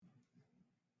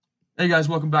Hey guys,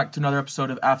 welcome back to another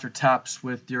episode of After Taps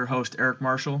with your host Eric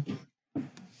Marshall.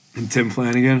 And Tim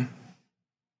Flanagan.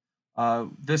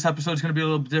 This episode is going to be a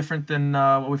little different than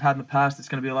what we've had in the past. It's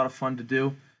going to be a lot of fun to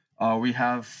do. We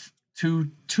have two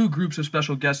groups of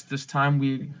special guests this time.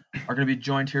 We are going to be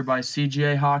joined here by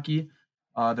CGA Hockey,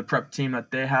 the prep team that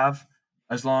they have,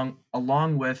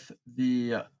 along with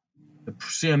the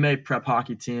CMA prep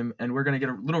hockey team, and we're going to get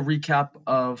a little recap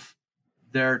of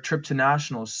their trip to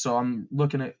nationals. So I'm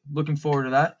looking forward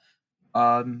to that.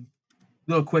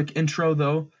 Little quick intro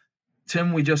though.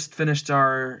 Tim, we just finished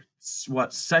our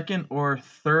second or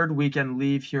third weekend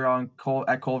leave here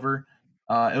at Culver.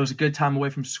 It was a good time away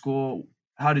from school.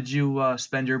 How did you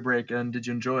spend your break, and did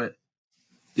you enjoy it?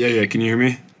 Yeah. Can you hear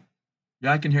me?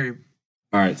 Yeah, I can hear you.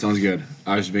 All right, sounds good.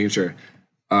 I was just making sure.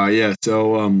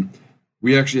 So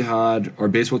we actually had our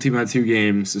baseball team had 2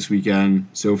 games this weekend.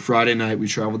 So Friday night we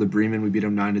traveled to Bremen. We beat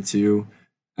them 9-2,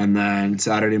 and then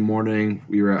Saturday morning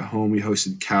we were at home. We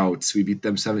hosted Couts. We beat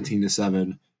them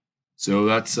 17-7. So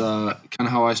that's kind of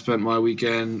how I spent my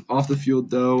weekend. Off the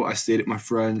field, though, I stayed at my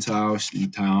friend's house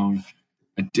in town.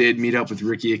 I did meet up with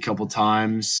Ricky a couple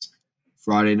times,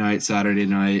 Friday night, Saturday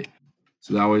night.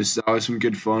 So that was some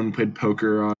good fun. Played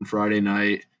poker on Friday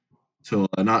night till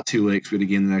not too late because we had a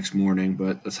game the next morning.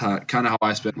 But that's kind of how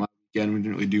I spent my weekend. We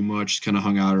didn't really do much. Just kind of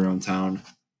hung out around town.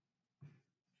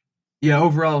 Yeah,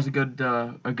 overall it was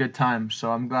a good time.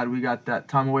 So I'm glad we got that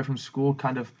time away from school.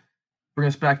 Kind of bring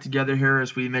us back together here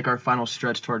as we make our final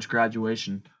stretch towards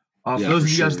graduation. For those For of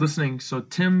you guys sure. listening, so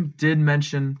Tim did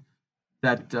mention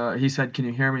that he said, "Can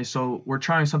you hear me?" So we're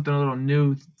trying something a little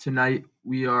new tonight.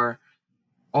 We are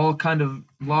all kind of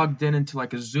logged into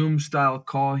like a Zoom style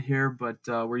call here, but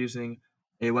we're using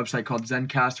a website called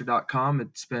Zencaster.com.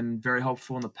 It's been very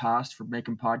helpful in the past for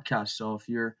making podcasts. So if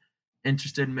you're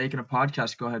interested in making a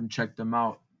podcast, go ahead and check them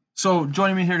out. So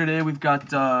joining me here today, we've got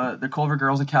the Culver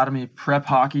Girls Academy prep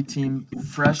hockey team,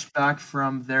 fresh back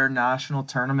from their national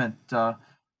tournament.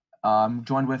 I'm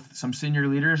joined with some senior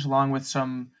leaders along with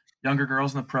some younger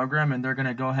girls in the program, and they're going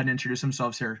to go ahead and introduce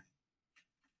themselves here.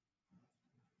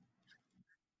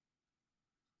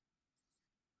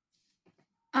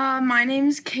 My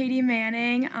name's Katie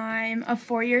Manning. I'm a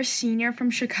 4-year senior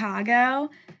from Chicago.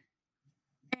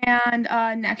 And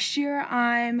next year,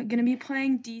 I'm going to be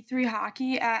playing D3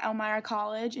 hockey at Elmira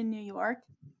College in New York.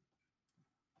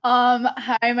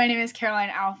 Hi, my name is Caroline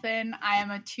Alphin. I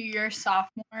am a 2-year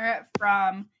sophomore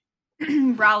from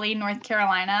Raleigh, North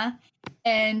Carolina.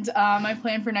 And my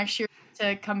plan for next year is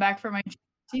to come back for my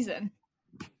season.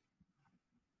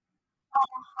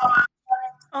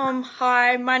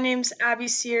 Hi, my name's Abby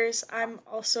Sears. I'm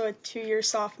also a 2-year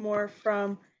sophomore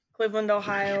from Cleveland,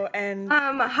 Ohio, and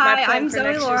hi, I'm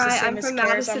Zoe Laura. I'm from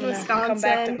Madison,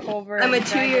 Wisconsin. I'm a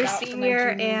 2-year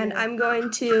senior, and I'm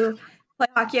going to play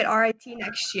hockey at RIT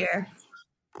next year.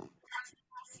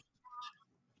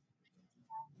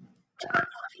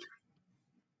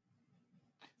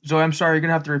 Zoe, I'm sorry, you're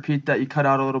gonna have to repeat that. You cut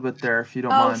out a little bit there, if you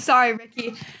don't mind. Oh, sorry,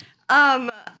 Ricky.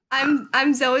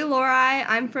 I'm Zoe Laura.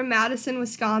 I'm from Madison,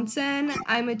 Wisconsin.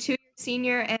 I'm a 2-year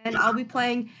senior, and I'll be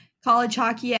playing college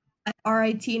hockey at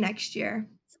RIT next year.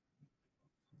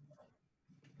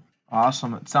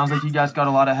 Awesome. It sounds like you guys got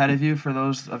a lot ahead of you for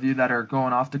those of you that are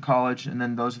going off to college, and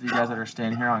then those of you guys that are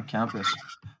staying here on campus.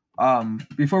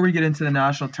 Before we get into the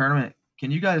national tournament,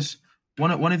 can you guys,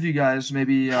 one of you guys,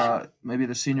 maybe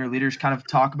the senior leaders, kind of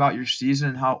talk about your season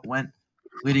and how it went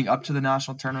leading up to the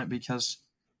national tournament? Because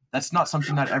that's not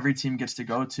something that every team gets to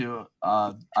go to.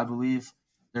 I believe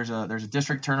there's a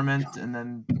district tournament and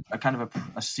then a kind of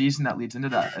a season that leads into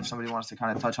that. If somebody wants to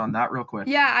kind of touch on that real quick.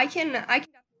 Yeah, I can definitely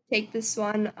take this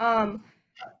one.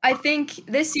 I think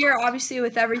this year, obviously,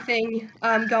 with everything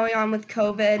going on with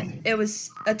COVID, it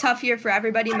was a tough year for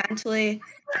everybody mentally.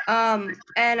 And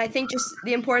I think just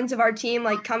the importance of our team,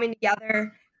 like coming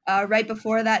together right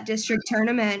before that district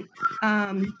tournament.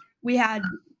 We had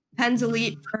Penn's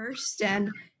Elite first,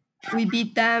 and we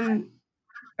beat them,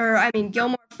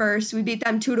 Gilmore first. We beat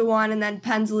them 2-1, and then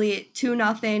Penn's Elite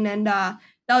 2-0, and that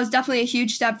was definitely a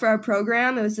huge step for our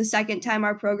program. It was the second time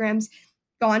our program's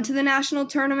gone to the national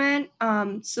tournament,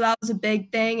 so that was a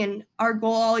big thing. And our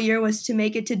goal all year was to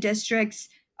make it to districts.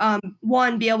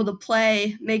 One, be able to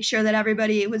play, make sure that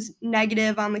everybody was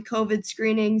negative on the COVID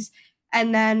screenings,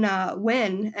 and then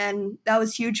win. And that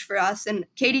was huge for us. And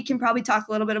Katie can probably talk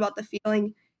a little bit about the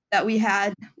feeling that we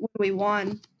had when we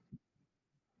won.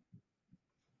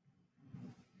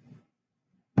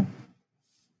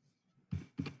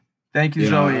 Thank you,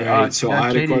 Zoe. Right. So I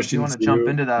had Katie, a question. You want to jump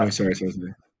into that? Oh, sorry.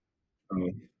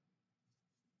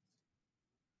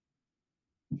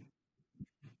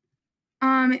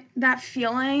 that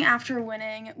feeling after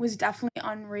winning was definitely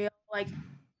unreal. Like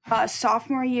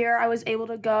sophomore year, I was able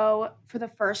to go for the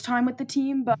first time with the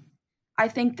team, but I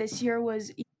think this year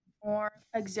was even more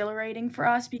exhilarating for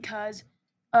us because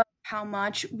of how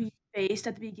much we faced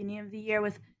at the beginning of the year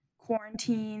with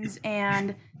quarantines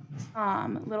and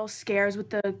little scares with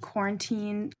the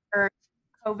quarantine or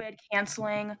COVID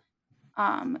canceling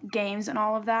games and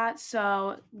all of that.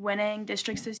 So winning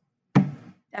districts is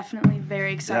definitely very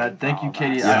Yeah, exciting for thank all you, of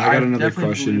Katie. us. Yeah, I I got another definitely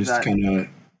question believe just to that. kind of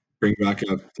bring back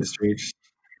up districts.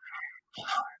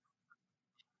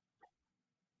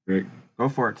 Great. Go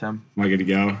for it, Tim. Am I good to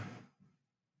go?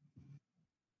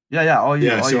 Yeah, all you,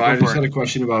 Yeah, so go I for just had it. a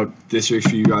question about districts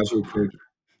for you guys real quick.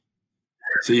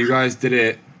 So you guys did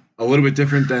it a little bit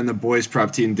different than the boys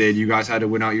prep team did. You guys had to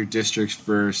win out your districts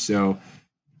first, so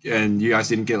and you guys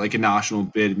didn't get like a national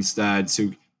bid instead.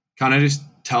 So kind of just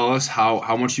tell us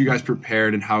how much you guys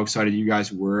prepared and how excited you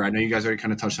guys were. I know you guys already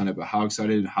kind of touched on it, but how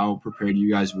excited and how prepared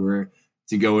you guys were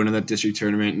to go into that district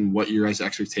tournament and what your guys'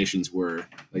 expectations were.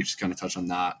 Like just kind of touch on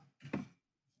that.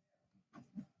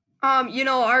 Our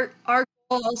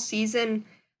goal all season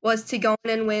was to go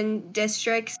in and win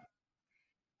districts.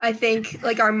 I think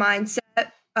like our mindset,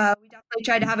 we definitely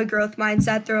tried to have a growth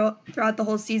mindset throughout the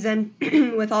whole season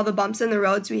with all the bumps in the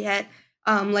roads we hit.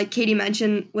 Like Katie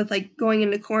mentioned, with like going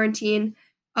into quarantine.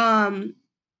 I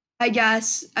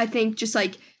think just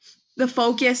like the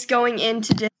focus going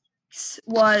into districts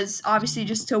was obviously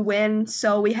just to win.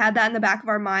 So we had that in the back of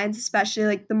our minds, especially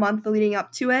like the month leading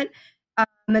up to it.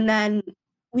 And then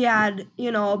we had,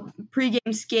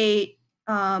 pregame skate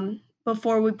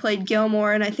before we played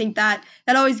Gilmore. And I think that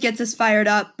always gets us fired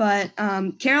up. But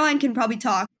Caroline can probably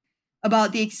talk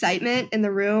about the excitement in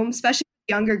the room, especially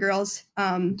younger girls.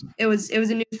 It was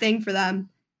a new thing for them.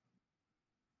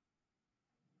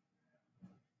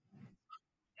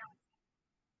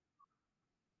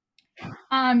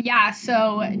 Yeah,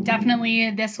 so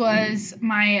definitely this was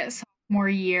my sophomore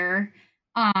year.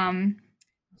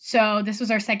 So this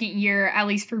was our second year, at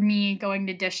least for me, going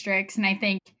to districts, and I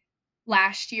think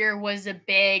last year was a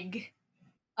big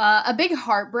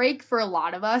heartbreak for a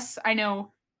lot of us. I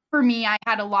know for me, I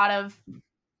had a lot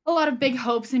of big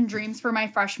hopes and dreams for my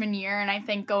freshman year, and I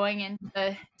think going into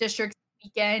the district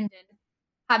weekend and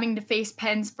having to face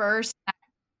Penn's first, that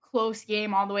close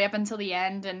game all the way up until the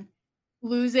end, and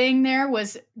losing there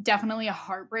was definitely a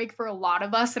heartbreak for a lot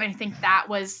of us, and I think that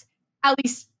was at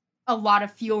least a lot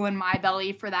of fuel in my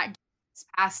belly for that this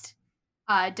past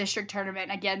district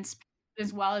tournament against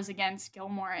as well as against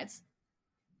Gilmore. It's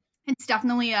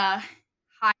definitely a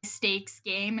high stakes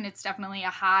game, and it's definitely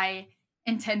a high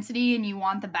intensity, and you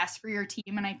want the best for your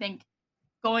team. And I think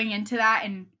going into that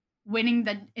and winning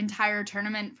the entire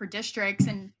tournament for districts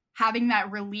and having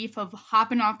that relief of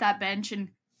hopping off that bench and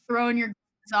throwing your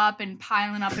guns up and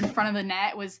piling up in front of the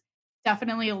net was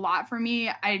definitely a lot for me.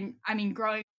 I mean,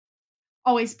 growing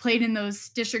always played in those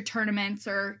district tournaments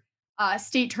or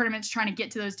state tournaments, trying to get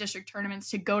to those district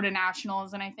tournaments to go to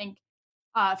nationals, and I think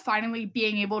finally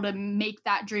being able to make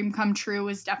that dream come true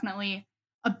was definitely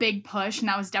a big push, and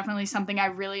that was definitely something I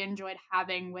really enjoyed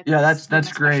having with. Yeah, this that's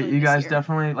team, great. especially You this guys year.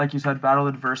 definitely, like you said,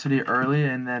 battled adversity early,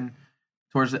 and then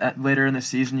towards later in the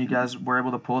season, you guys were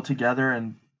able to pull it together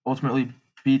and ultimately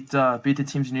beat the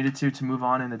teams you needed to move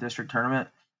on in the district tournament,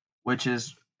 which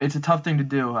is it's a tough thing to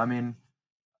do. I mean,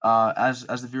 as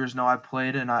the viewers know, I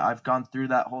played and I've gone through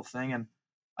that whole thing, and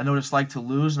I know what it's like to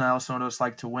lose, and I also know what it's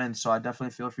like to win. So I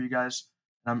definitely feel for you guys.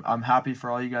 And I'm happy for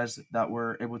all you guys that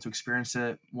were able to experience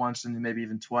it once and maybe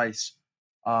even twice.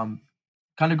 Um,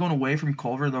 Kind of going away from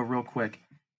Culver though, real quick.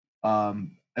 And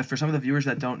for some of the viewers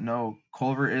that don't know,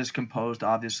 Culver is composed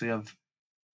obviously of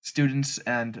students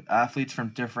and athletes from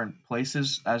different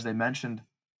places, as they mentioned.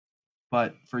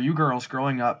 But for you girls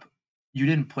growing up, you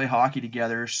didn't play hockey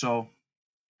together, so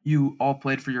you all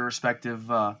played for your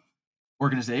respective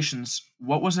organizations.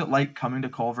 What was it like coming to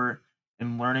Culver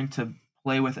and learning to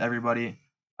play with everybody?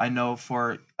 I know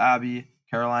for Abby,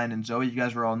 Caroline, and Zoe, you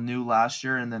guys were all new last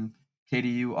year, and then Katie,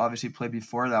 you obviously played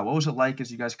before that. What was it like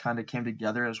as you guys kind of came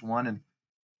together as one and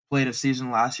played a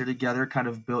season last year together, kind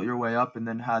of built your way up, and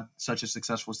then had such a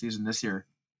successful season this year?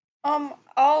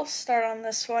 I'll start on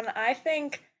this one. I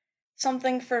think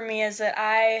something for me is that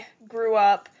I grew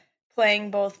up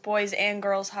playing both boys and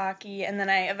girls hockey, and then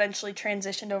I eventually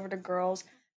transitioned over to girls.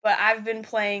 But I've been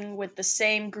playing with the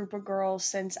same group of girls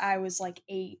since I was like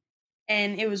 8.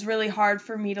 And it was really hard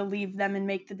for me to leave them and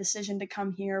make the decision to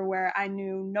come here where I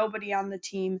knew nobody on the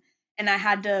team and I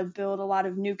had to build a lot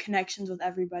of new connections with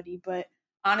everybody. But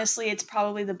honestly, it's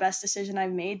probably the best decision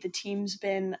I've made. The team's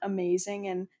been amazing,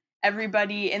 and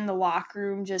everybody in the locker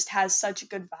room just has such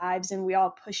good vibes, and we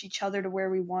all push each other to where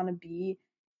we want to be.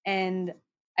 And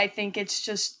I think it's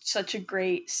just such a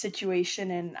great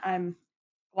situation, and I'm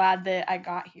glad that I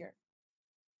got here.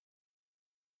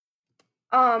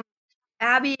 Um,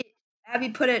 Abby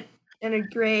put it in a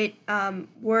great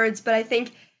words, but I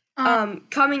think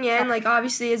coming in, like,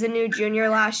 obviously as a new junior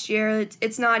last year,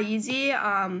 it's not easy.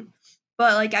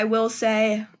 But like I will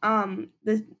say,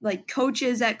 the like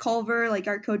coaches at Culver, like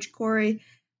our coach Corey,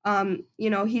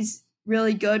 he's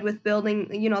really good with building,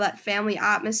 that family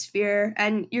atmosphere,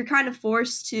 and you're kind of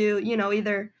forced to,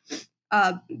 either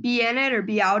be in it or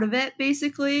be out of it,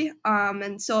 basically.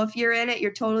 And so if you're in it,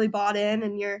 you're totally bought in,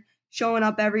 and you're showing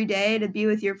up every day to be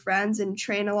with your friends and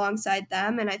train alongside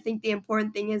them. And I think the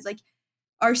important thing is, like,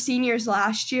 our seniors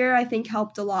last year, I think,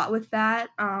 helped a lot with that.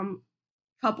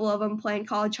 Couple of them playing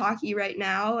college hockey right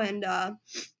now, and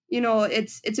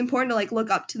it's important to like look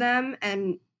up to them,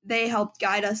 and they helped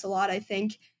guide us a lot, I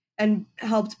think, and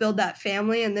helped build that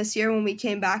family. And this year when we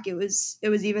came back, it was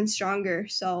even stronger.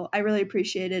 So I really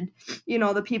appreciated,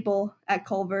 the people at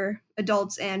Culver,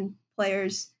 adults and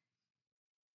players.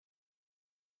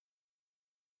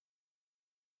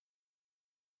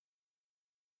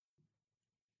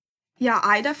 Yeah,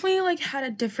 I definitely like had a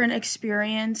different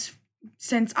experience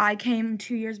since I came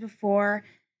 2 years before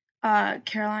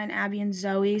Caroline, Abby, and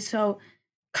Zoe. So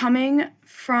coming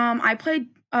from, I played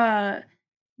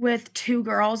with two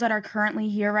girls that are currently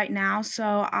here right now. So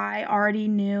I already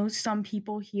knew some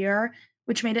people here,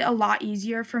 which made it a lot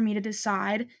easier for me to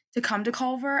decide to come to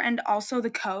Culver. And also the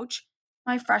coach,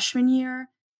 my freshman year,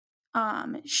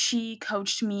 she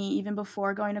coached me even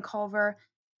before going to Culver,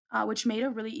 which made a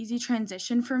really easy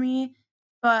transition for me.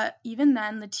 But even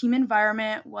then, the team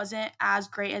environment wasn't as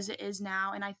great as it is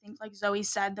now. And I think, like Zoe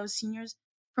said, those seniors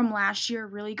from last year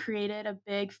really created a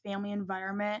big family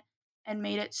environment and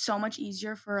made it so much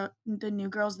easier for the new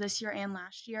girls this year and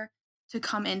last year to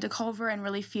come into Culver and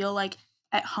really feel like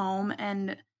at home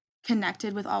and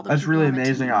connected with all the That's people really on the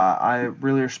amazing. team. I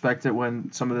really respect it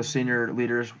when some of the senior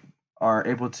leaders are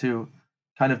able to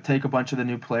kind of take a bunch of the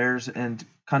new players and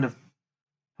kind of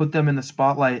put them in the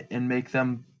spotlight and make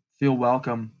them feel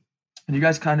welcome. And you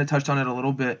guys kind of touched on it a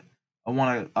little bit. I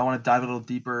want to dive a little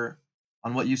deeper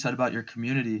on what you said about your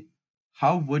community.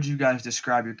 How would you guys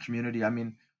describe your community? I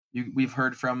mean, we've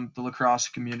heard from the lacrosse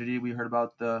community, we heard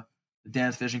about the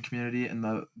dance vision community and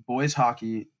the boys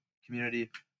hockey community,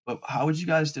 but how would you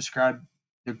guys describe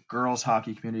the girls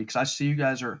hockey community? Because I see you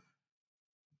guys are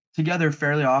together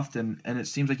fairly often, and it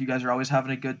seems like you guys are always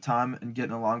having a good time and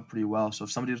getting along pretty well. So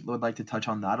if somebody would like to touch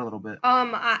on that a little bit.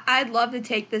 I'd love to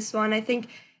take this one. I think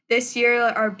this year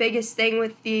our biggest thing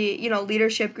with the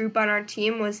leadership group on our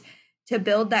team was to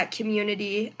build that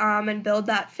community, and build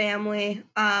that family.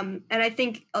 And I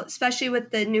think especially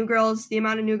with the new girls, the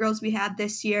amount of new girls we had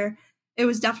this year, it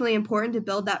was definitely important to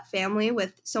build that family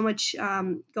with so much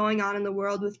going on in the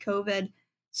world with COVID.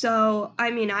 So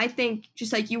I mean, I think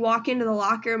just like you walk into the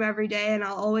locker room every day, and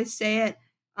I'll always say it,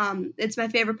 it's my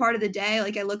favorite part of the day.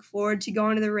 Like, I look forward to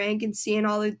going to the rink and seeing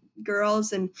all the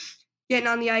girls and getting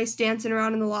on the ice, dancing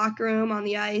around in the locker room on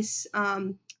the ice.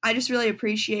 I just really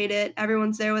appreciate it.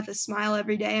 Everyone's there with a smile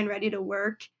every day and ready to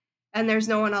work. And there's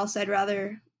no one else I'd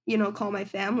rather, call my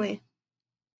family.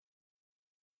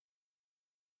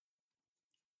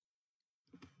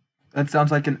 That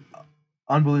sounds like an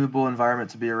unbelievable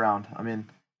environment to be around. I mean,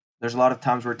 there's a lot of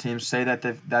times where teams say that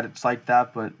it's like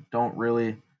that, but don't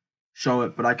really show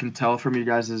it. But I can tell from you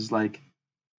guys' like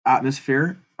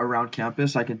atmosphere around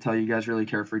campus, I can tell you guys really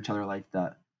care for each other like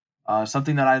that.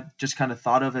 Something that I just kind of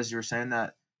thought of as you were saying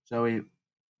that, Zoe,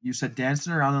 you said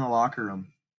dancing around in the locker room.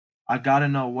 I gotta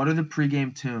know, what are the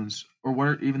pregame tunes, or what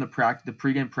are even the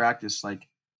pregame practice like?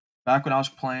 Back when I was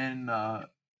playing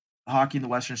hockey in the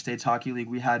Western States Hockey League,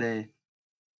 we had a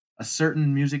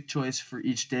certain music choice for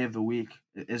each day of the week.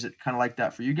 Is it kind of like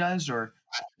that for you guys, or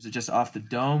is it just off the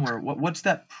dome, or what's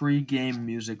that pregame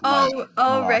music like in the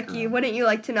locker Ricky, room? wouldn't you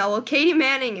like to know? Well, Katie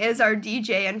Manning is our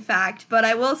DJ, in fact, but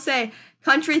I will say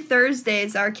Country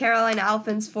Thursdays are Caroline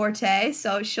Alphin's forte,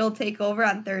 so she'll take over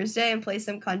on Thursday and play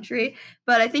some country.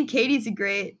 But I think Katie's a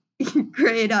great,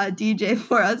 great DJ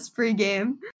for us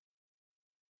pregame.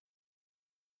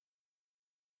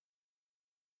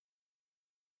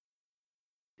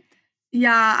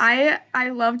 Yeah, I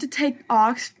love to take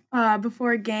aux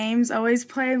before games. Always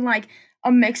playing like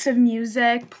a mix of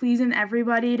music, pleasing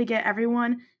everybody to get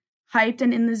everyone hyped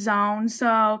and in the zone.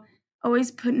 So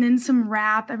always putting in some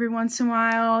rap every once in a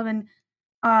while. Then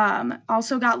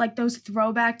also got like those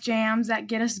throwback jams that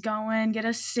get us going, get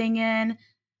us singing.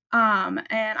 And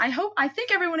I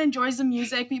think everyone enjoys the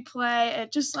music we play.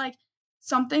 It just like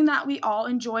something that we all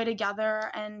enjoy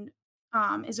together, and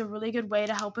is a really good way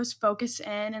to help us focus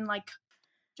in and like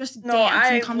just No, dance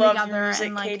and I come love together and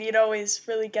music, like Katie. It always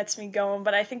really gets me going.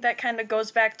 But I think that kind of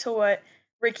goes back to what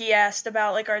Ricky asked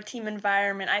about like our team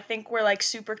environment. I think we're like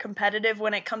super competitive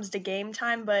when it comes to game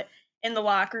time, but in the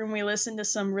locker room we listen to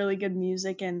some really good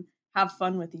music and have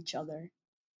fun with each other.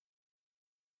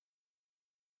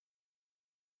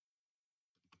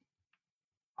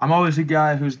 I'm always a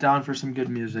guy who's down for some good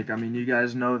music. I mean, you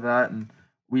guys know that, and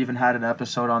we even had an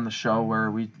episode on the show where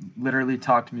we literally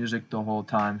talked music the whole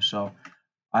time. So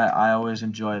I always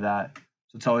enjoy that.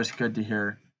 So it's always good to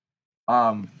hear.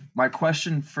 My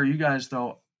question for you guys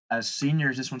though, as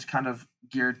seniors, this one's kind of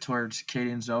geared towards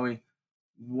Katie and Zoe.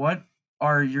 What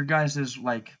are your guys'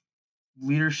 like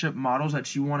leadership models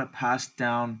that you want to pass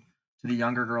down to the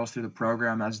younger girls through the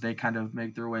program as they kind of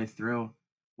make their way through?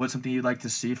 What's something you'd like to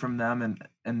see from them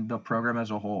and the program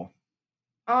as a whole?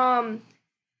 Um,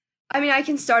 I mean, I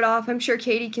can start off. I'm sure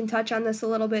Katie can touch on this a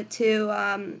little bit too.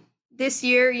 This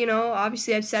year,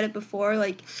 obviously I've said it before,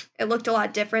 like it looked a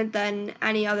lot different than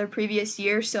any other previous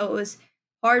year, so it was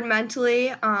hard mentally.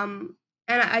 And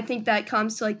I think that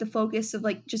comes to like the focus of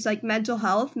like just like mental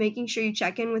health, making sure you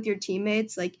check in with your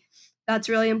teammates, like that's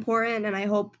really important. And I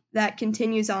hope that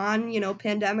continues on,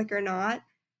 pandemic or not.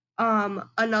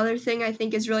 Another thing I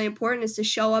think is really important is to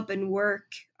show up and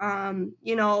work. When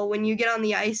you get on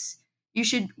the ice, you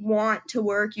should want to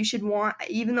work. You should want,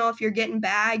 even though if you're getting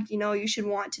bagged, you should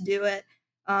want to do it.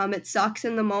 It sucks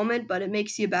in the moment, but it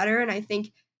makes you better. And I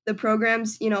think the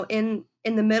program's, in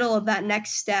the middle of that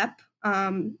next step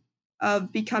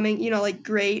of becoming, like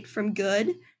great from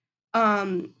good.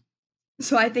 Um,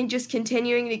 so I think just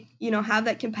continuing to, have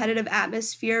that competitive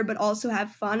atmosphere, but also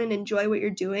have fun and enjoy what you're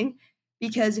doing.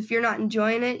 Because if you're not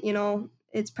enjoying it,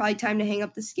 it's probably time to hang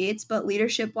up the skates. But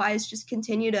leadership wise, just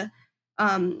continue to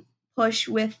push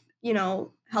with,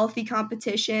 healthy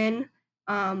competition,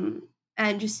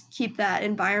 and just keep that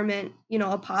environment,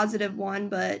 a positive one,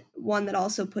 but one that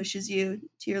also pushes you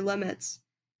to your limits.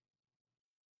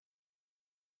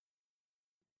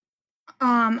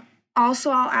 Um,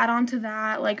 Also, I'll add on to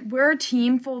that. Like, we're a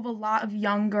team full of a lot of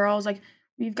young girls. Like,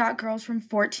 we've got girls from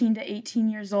 14 to 18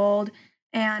 years old.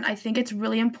 And I think it's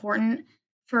really important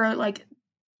for like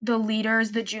the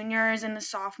leaders, the juniors, and the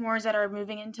sophomores that are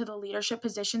moving into the leadership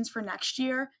positions for next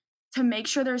year to make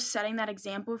sure they're setting that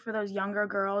example for those younger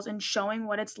girls and showing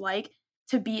what it's like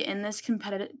to be in this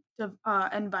competitive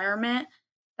environment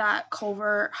that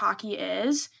Culver hockey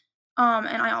is.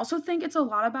 And I also think it's a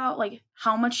lot about like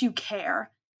how much you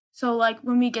care. So like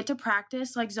when we get to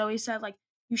practice, like Zoe said, like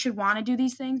you should want to do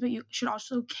these things, but you should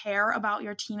also care about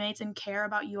your teammates and care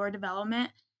about your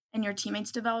development and your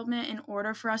teammates' development in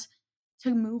order for us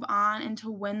to move on and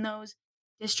to win those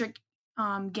district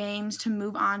games, to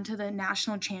move on to the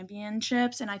national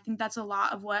championships. And I think that's a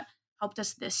lot of what helped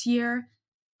us this year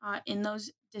in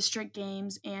those district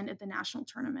games and at the national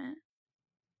tournament.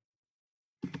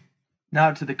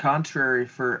 Now, to the contrary,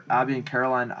 for Abby and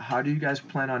Caroline, how do you guys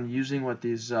plan on using what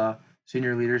these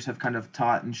senior leaders have kind of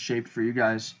taught and shaped for you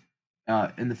guys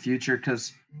in the future?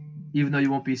 Because even though you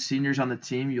won't be seniors on the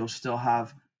team, you'll still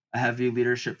have a heavy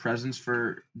leadership presence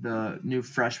for the new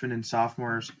freshmen and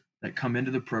sophomores that come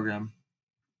into the program.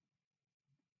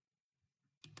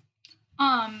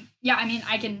 Yeah, I mean,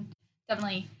 I can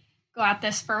definitely go at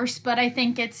this first, but I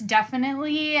think it's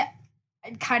definitely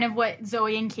kind of what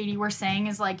Zoe and Katie were saying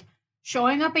is like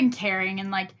showing up and caring and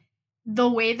like the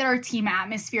way that our team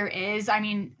atmosphere is. I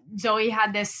mean, Zoe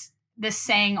had this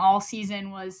saying all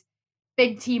season was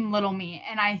big team, little me.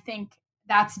 And I think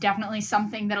that's definitely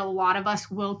something that a lot of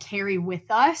us will carry with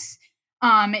us.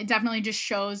 It definitely just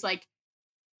shows like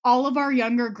all of our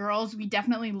younger girls, we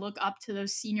definitely look up to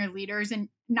those senior leaders and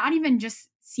not even just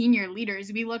senior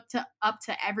leaders. We look to up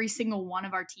to every single one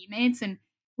of our teammates and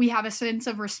we have a sense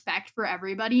of respect for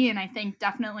everybody. And I think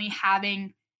definitely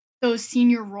having those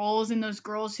senior roles and those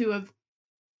girls who have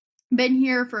been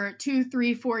here for 2,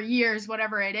 3, 4 years,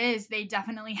 whatever it is, they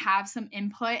definitely have some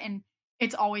input and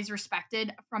it's always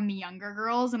respected from the younger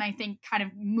girls. And I think kind of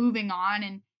moving on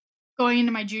and going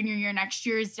into my junior year next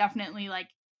year is definitely like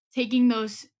taking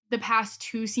the past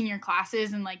two senior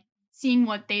classes and like seeing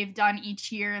what they've done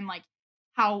each year and like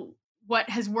how what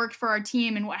has worked for our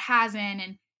team and what hasn't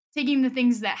and taking the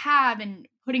things that have and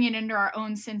putting it into our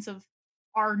own sense of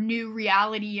our new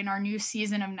reality and our new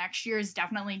season of next year is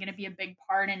definitely going to be a big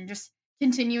part and just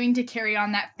continuing to carry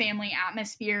on that family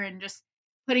atmosphere and just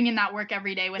putting in that work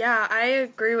every day with Yeah, I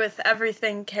agree with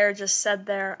everything Kara just said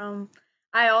there.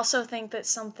 I also think that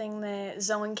something that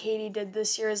Zoe and Katie did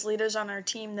this year as leaders on our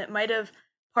team that might have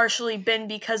partially been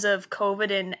because of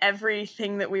COVID and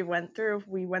everything that we went through.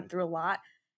 We went through a lot.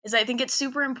 Is I think it's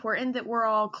super important that we're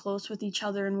all close with each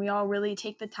other and we all really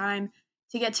take the time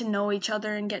to get to know each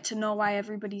other and get to know why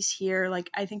everybody's here. Like,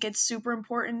 I think it's super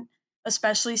important,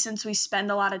 especially since we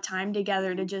spend a lot of time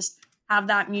together, to just have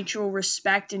that mutual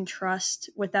respect and trust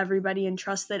with everybody and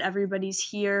trust that everybody's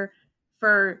here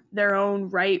for their own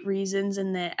right reasons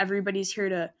and that everybody's here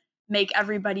to make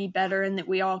everybody better and that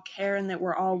we all care and that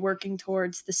we're all working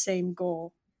towards the same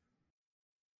goal.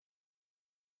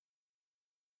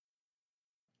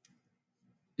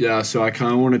 Yeah, so I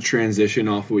kind of want to transition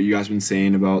off what you guys been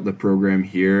saying about the program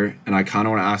here, and I kind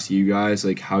of want to ask you guys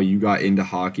like how you got into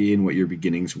hockey and what your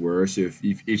beginnings were. So if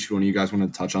each one of you guys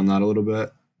want to touch on that a little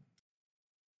bit.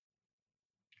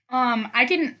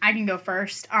 I can go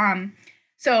first.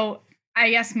 So I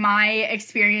guess my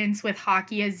experience with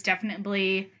hockey has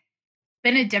definitely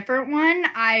been a different one.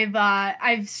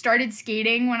 I've started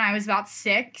skating when I was about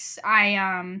 6.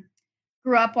 I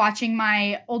grew up watching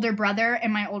my older brother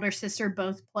and my older sister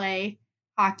both play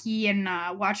hockey, and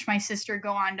watched my sister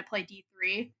go on to play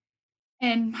D3.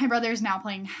 And my brother is now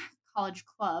playing college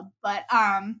club. But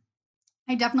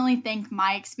I definitely think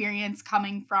my experience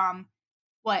coming from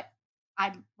what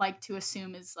I'd like to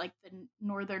assume is like the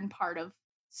northern part of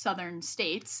southern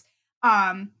states.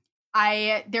 Um,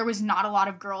 I there was not a lot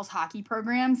of girls hockey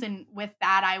programs, and with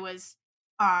that, I was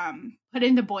put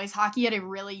into boys hockey at a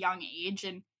really young age.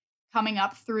 And coming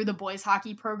up through the boys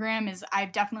hockey program is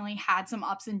I've definitely had some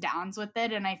ups and downs with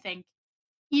it, and I think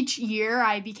each year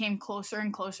I became closer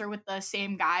and closer with the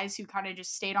same guys who kind of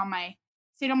just stayed on my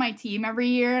team every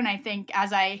year. And I think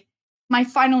my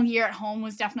final year at home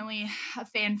was definitely a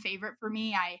fan favorite for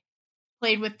me. I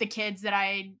played with the kids that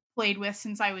I played with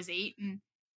since I was 8, and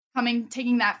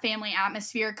taking that family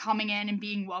atmosphere, coming in and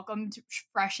being welcomed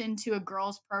fresh into a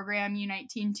girls program,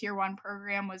 U19 Tier 1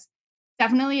 program, was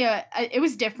definitely it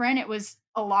was different. It was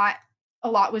a lot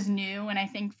was new, and I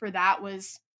think for that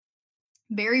was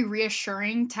very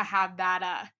reassuring to have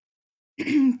that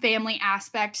family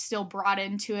aspect still brought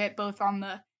into it, both on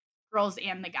the girls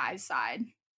and the guys side.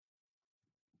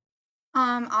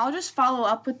 I'll just follow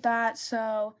up with that.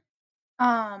 So,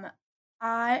 um,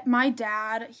 my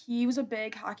dad, he was a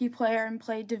big hockey player and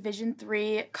played Division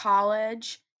 3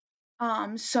 college.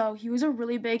 So he was a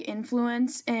really big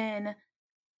influence in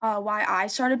why I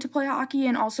started to play hockey,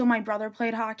 and also my brother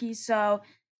played hockey. So,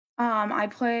 I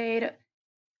played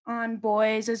on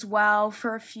boys as well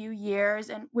for a few years,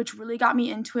 and which really got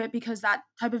me into it because that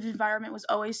type of environment was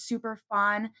always super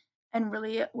fun and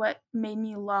really what made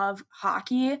me love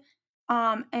hockey.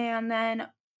 And then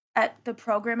at the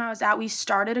program I was at, we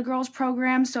started a girls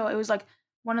program, so it was like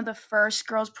one of the first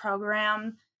girls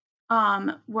program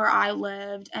where I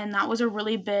lived, and that was a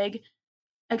really big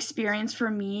experience for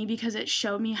me because it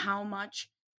showed me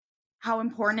how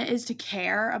important it is to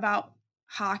care about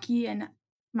hockey and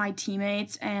my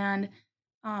teammates. And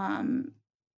um,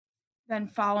 then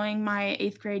following my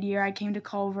 8th grade year, I came to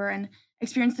Culver and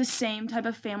experienced the same type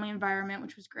of family environment,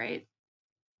 which was great.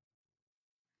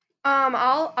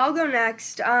 I'll go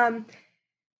next. I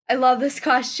love this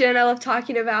question. I love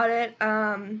talking about it.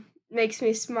 Makes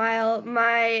me smile.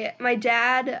 My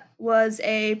dad was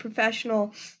a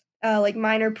professional, like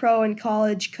minor pro and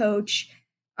college coach,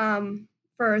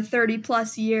 for 30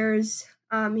 plus years.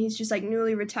 He's just like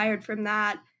newly retired from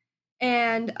that.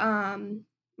 And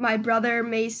my brother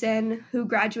Mason, who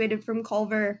graduated from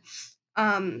Culver,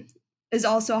 um, is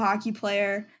also a hockey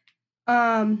player.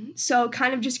 So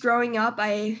kind of just growing up,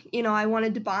 I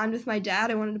wanted to bond with my dad.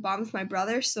 I wanted to bond with my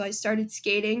brother, so I started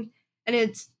skating, and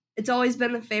it's always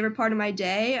been the favorite part of my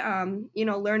day.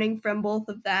 Learning from both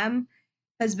of them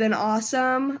has been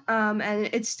awesome, and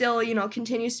it still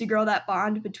continues to grow that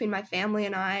bond between my family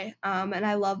and I. And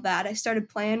I love that. I started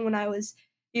playing when I was,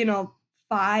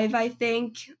 5, I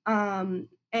think,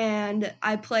 and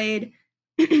I played,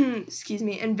 excuse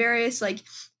me, in various like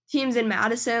teams in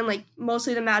Madison, like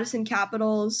mostly the Madison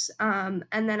Capitals. And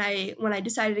then when I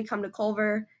decided to come to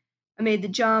Culver, I made the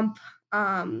jump,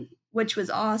 which was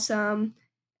awesome.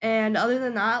 And other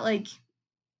than that, like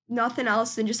nothing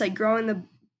else than just like growing the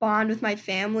bond with my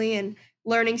family and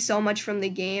learning so much from the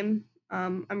game.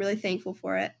 I'm really thankful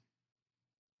for it.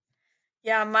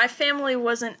 Yeah, my family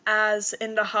wasn't as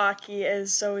into hockey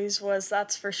as Zoe's was,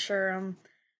 that's for sure.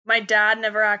 My dad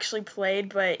never actually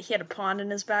played, but he had a pond in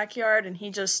his backyard and he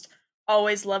just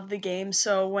always loved the game.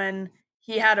 So when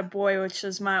he had a boy, which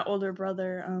was my older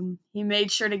brother, he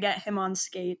made sure to get him on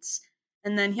skates.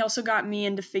 And then he also got me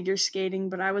into figure skating,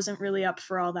 but I wasn't really up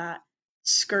for all that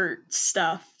skirt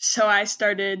stuff. So I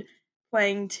started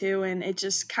playing too, and it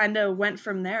just kind of went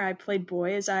from there. I played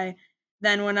boys. I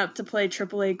then went up to play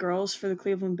AAA girls for the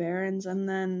Cleveland Barons, and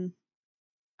then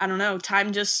I don't know,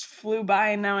 time just flew by,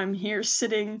 and now I'm here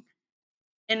sitting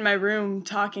in my room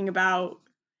talking about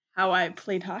how I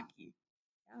played hockey.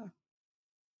 Yeah.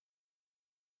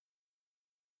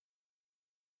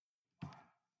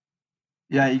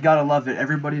 Yeah, you gotta love it.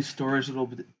 Everybody's story is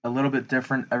a little bit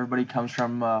different. Everybody comes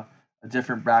from a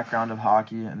different background of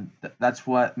hockey, and that's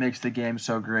what makes the game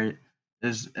so great.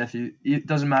 Is if you it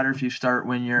doesn't matter if you start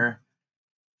when you're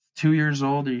 2 years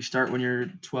old or you start when you're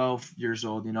 12 years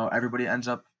old. You know, everybody ends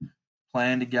up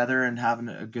playing together and having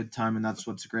a good time, and that's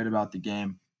what's great about the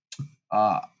game.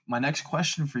 My next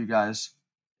question for you guys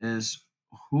is: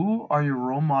 who are your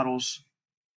role models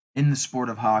in the sport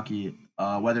of hockey?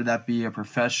 Whether that be a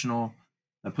professional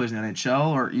that plays in the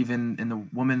NHL or even in the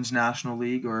women's national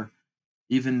league, or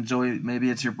even Zoe, maybe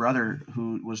it's your brother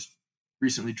who was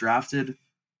recently drafted.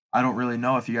 I don't really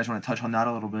know if you guys want to touch on that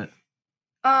a little bit.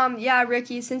 Yeah,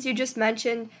 Ricky, since you just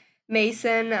mentioned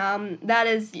Mason, that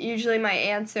is usually my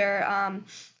answer.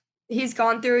 He's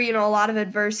gone through, a lot of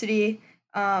adversity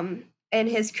in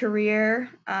his career.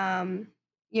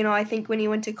 I think when he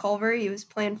went to Culver, he was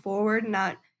playing forward,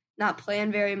 not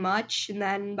playing very much. And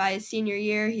then by his senior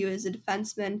year, he was a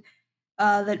defenseman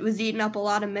that was eating up a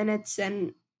lot of minutes.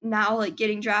 And now, like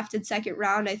getting drafted second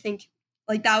round, I think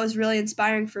like that was really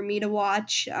inspiring for me to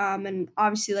watch. And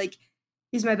obviously, like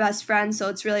he's my best friend, so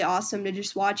it's really awesome to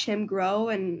just watch him grow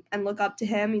and look up to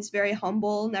him. He's very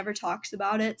humble, never talks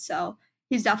about it, so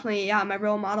he's definitely my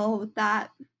role model with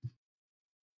that.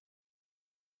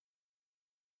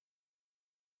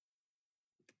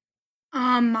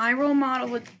 My role model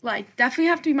would like definitely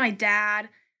have to be my dad.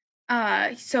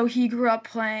 So he grew up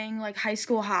playing like high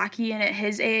school hockey, and at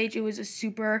his age, it was a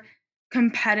super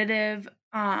competitive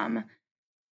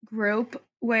group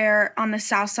where on the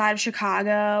south side of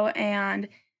Chicago, and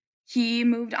he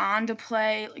moved on to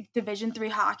play like Division 3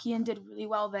 hockey and did really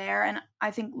well there. And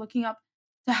I think looking up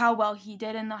to how well he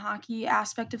did in the hockey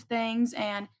aspect of things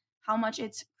and how much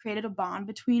it's created a bond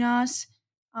between us,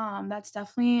 that's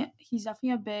definitely he's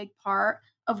definitely a big part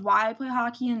of why I play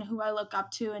hockey and who I look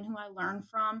up to and who I learn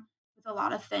from with a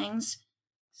lot of things.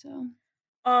 So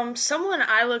Someone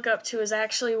I look up to is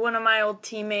actually one of my old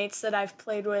teammates that I've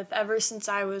played with ever since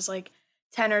I was like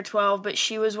 10 or 12, but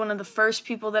she was one of the first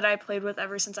people that I played with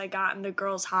ever since I got into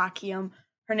girls hockey.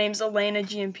 Her name's Elena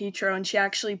Gianpietro, and she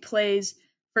actually plays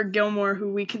for Gilmore,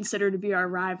 who we consider to be our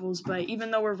rivals. But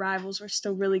even though we're rivals, we're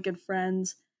still really good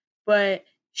friends. But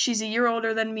she's a year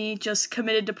older than me, just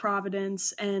committed to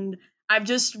Providence, and I've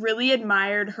just really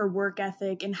admired her work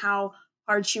ethic and how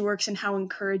hard she works and how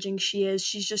encouraging she is.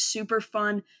 She's just super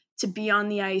fun to be on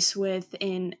the ice with,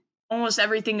 and almost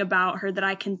everything about her that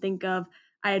I can think of,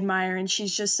 I admire. And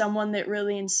she's just someone that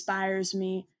really inspires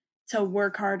me to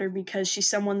work harder because she's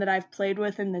someone that I've played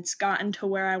with and that's gotten to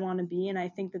where I want to be. And I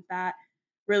think that that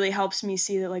really helps me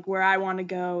see that like where I want to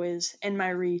go is in my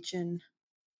reach. And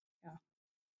yeah.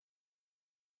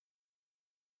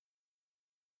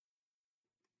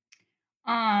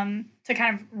 To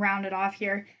kind of round it off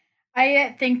here,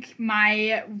 I think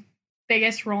my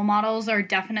biggest role models are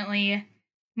definitely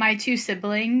my two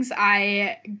siblings.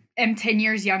 I am 10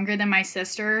 years younger than my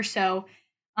sister, so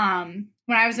when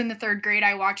I was in the third grade,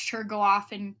 I watched her go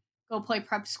off and go play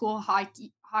prep school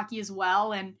hockey as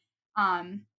well. And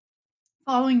um,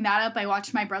 following that up, I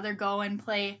watched my brother go and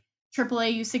play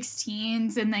AAA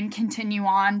U16s and then continue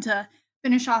on to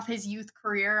finish off his youth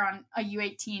career on a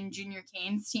U18 junior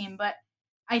Canes team. But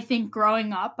I think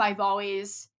growing up, I've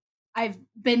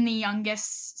been the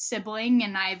youngest sibling,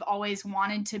 and I've always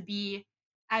wanted to be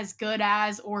as good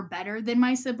as or better than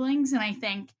my siblings. And I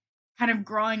think kind of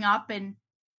growing up and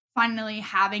finally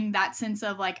having that sense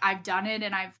of like I've done it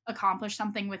and I've accomplished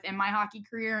something within my hockey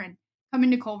career, and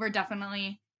coming to Culver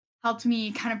definitely helped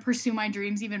me kind of pursue my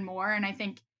dreams even more. And I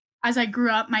think as I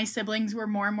grew up, my siblings were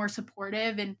more and more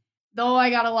supportive. And though I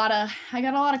got a lot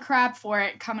of crap for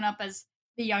it coming up as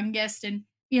the youngest and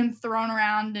being thrown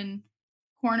around in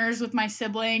corners with my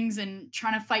siblings and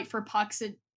trying to fight for pucks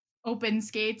at open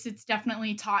skates, it's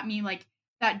definitely taught me like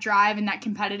that drive and that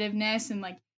competitiveness, and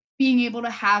like being able to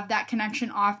have that connection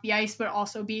off the ice, but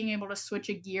also being able to switch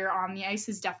a gear on the ice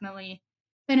has definitely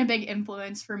been a big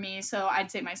influence for me. So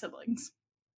I'd say my siblings.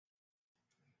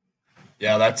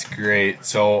 Yeah, that's great.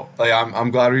 So, like, I'm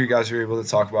glad you guys were able to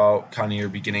talk about kind of your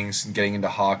beginnings and getting into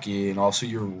hockey and also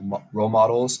your role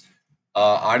models.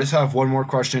 I just have one more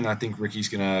question. I think Ricky's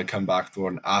gonna come back to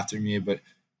one after me, but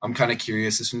I'm kind of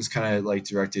curious. This one's kind of like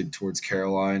directed towards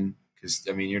Caroline because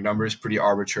I mean your number is pretty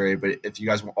arbitrary, but if you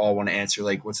guys all want to answer,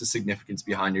 like, what's the significance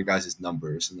behind your guys'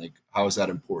 numbers and like how is that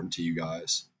important to you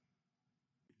guys?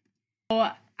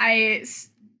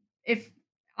 if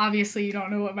obviously you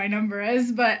don't know what my number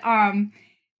is, but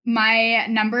my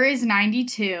number is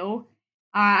 92.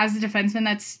 As a defenseman,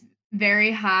 that's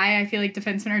very high. I feel like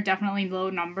defensemen are definitely low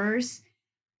numbers.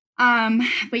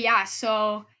 But yeah,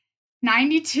 so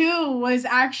 92 was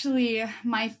actually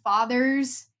my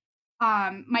father's.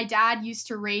 My dad used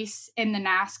to race in the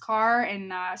NASCAR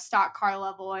and stock car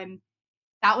level, and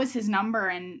that was his number.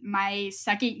 And my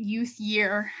second youth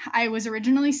year, I was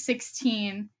originally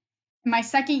 16. In my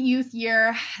second youth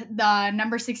year, the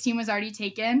number 16 was already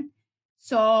taken.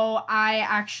 So I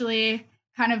actually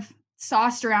kind of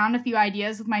sauced around a few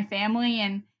ideas with my family,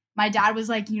 and my dad was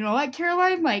like, you know what,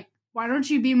 Caroline, like, why don't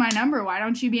you be my number? Why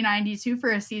don't you be 92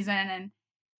 for a season? And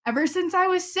ever since I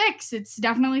was 6, it's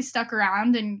definitely stuck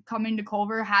around, and coming to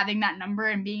Culver, having that number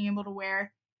and being able to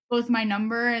wear both my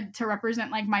number to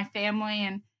represent like my family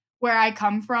and where I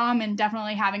come from, and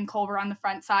definitely having Culver on the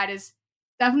front side is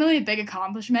definitely a big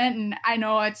accomplishment. And I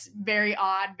know it's very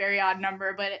odd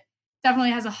number, but it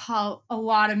definitely has a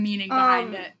lot of meaning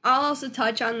behind it. I'll also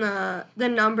touch on the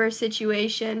number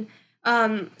situation.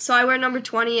 So I wear number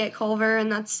 20 at Culver,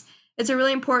 and it's a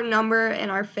really important number in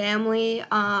our family.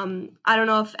 I don't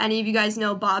know if any of you guys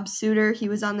know Bob Suter. He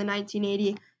was on the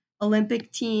 1980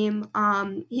 Olympic team.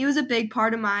 He was a big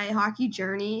part of my hockey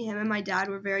journey. Him and my dad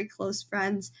were very close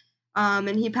friends,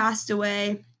 and he passed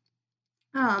away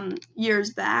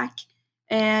years back.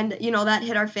 And, that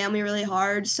hit our family really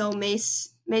hard. So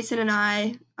Mason and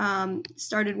I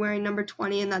started wearing number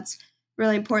 20, and that's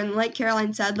really important. Like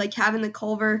Caroline said, like having the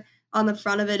Culver on the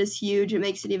front of it is huge. It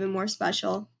makes it even more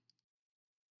special.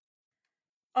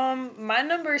 My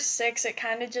number 6, it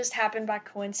kind of just happened by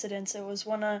coincidence. It was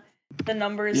one of the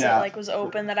numbers that like was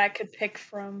open that I could pick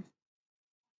from.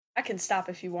 I can stop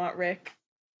if you want, Rick.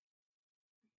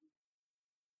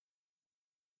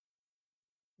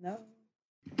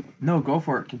 No, go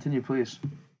for it. Continue, please.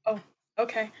 Oh,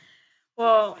 okay.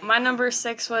 Well, my number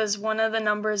 6 was one of the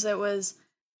numbers that was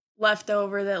left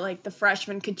over that like the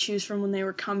freshmen could choose from when they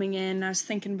were coming in. I was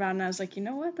thinking about it, and I was like, you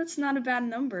know what? That's not a bad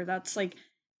number. That's like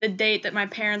the date that my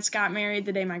parents got married,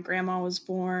 the day my grandma was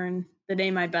born, the day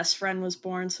my best friend was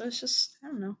born. So it's just, I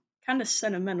don't know, kind of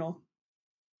sentimental.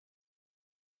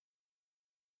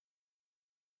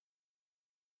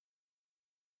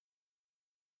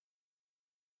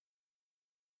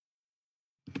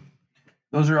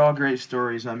 Those are all great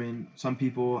stories. I mean, some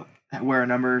people wear a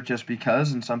number just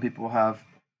because, and some people have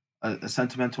a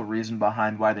sentimental reason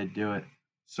behind why they do it.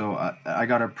 So I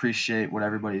got to appreciate what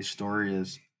everybody's story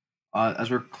is.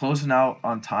 As we're closing out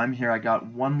on time here, I got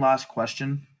one last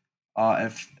question.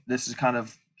 If this is kind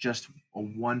of just a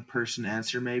one person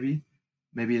answer, maybe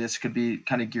this could be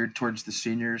kind of geared towards the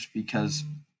seniors because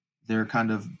they're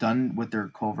kind of done with their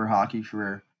Culver hockey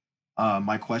career.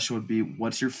 My question would be,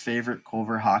 what's your favorite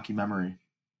Culver hockey memory?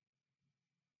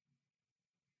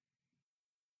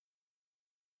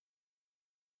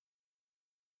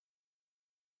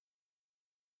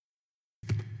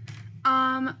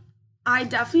 I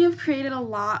definitely have created a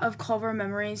lot of Culver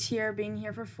memories here, being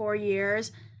here for 4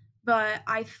 years. But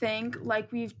I think,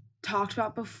 like we've talked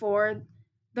about before,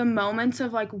 the moments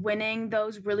of like winning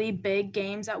those really big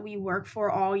games that we work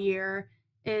for all year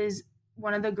is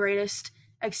one of the greatest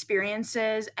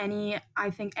experiences I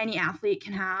think any athlete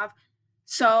can have.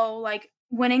 So like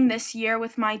winning this year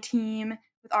with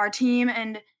our team,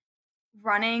 and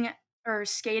running or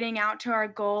skating out to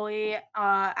our goalie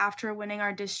after winning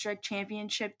our district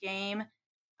championship game.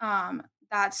 Um,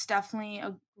 that's definitely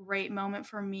a great moment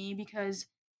for me because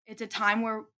it's a time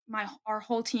where our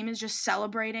whole team is just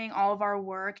celebrating all of our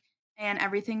work and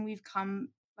everything we've come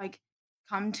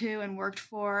to and worked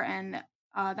for, and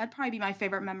that'd probably be my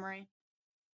favorite memory.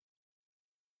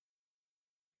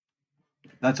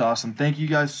 That's awesome. Thank you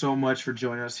guys so much for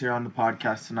joining us here on the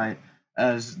podcast tonight.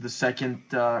 As the second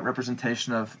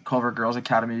representation of Culver Girls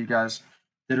Academy, you guys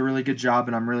did a really good job,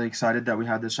 and I'm really excited that we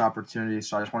had this opportunity.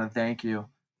 So I just want to thank you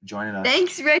for joining us.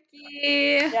 Thanks, Ricky.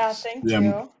 Yeah, thank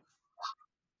you.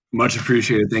 Much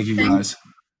appreciated. Thank you, guys.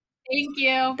 Thank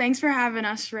you. Thanks for having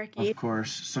us, Ricky. Of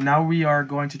course. So now we are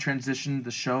going to transition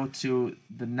the show to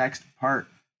the next part.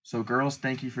 So girls,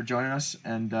 thank you for joining us,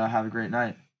 and have a great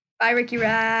night. Bye, Ricky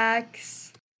Rax.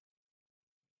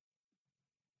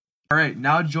 All right,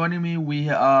 now joining me, we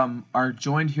are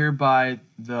joined here by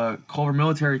the Culver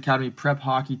Military Academy prep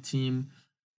hockey team.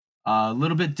 A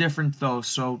little bit different though.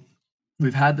 So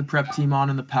we've had the prep team on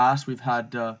in the past. We've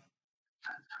had a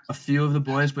few of the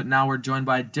boys, but now we're joined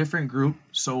by a different group.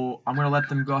 So I'm going to let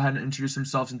them go ahead and introduce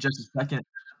themselves in just a second.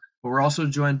 But we're also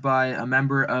joined by a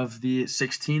member of the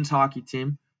 16s hockey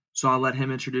team. So I'll let him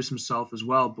introduce himself as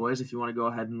well. Boys, if you want to go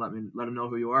ahead and let him know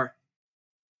who you are.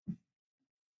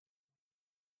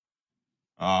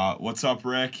 What's up,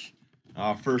 Rick?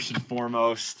 First and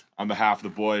foremost, on behalf of the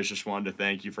boys, just wanted to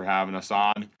thank you for having us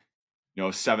on.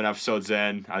 7 episodes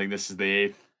in. I think this is the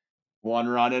 8th one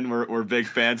running. We're big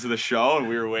fans of the show, and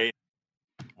we were waiting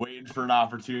for an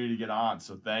opportunity to get on.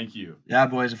 So thank you. Yeah,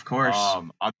 boys, of course.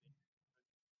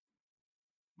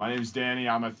 My name is Danny.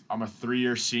 I'm a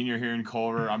 3-year senior here in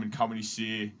Culver. I'm in Company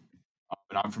C,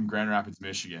 and I'm from Grand Rapids,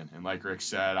 Michigan. And like Rick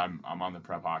said, I'm on the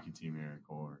prep hockey team here in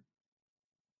Culver.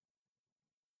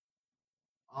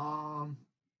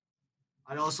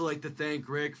 I'd also like to thank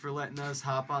Rick for letting us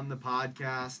hop on the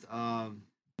podcast.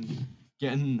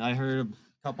 I heard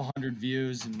a couple hundred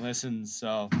views and listens,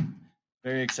 so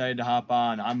very excited to hop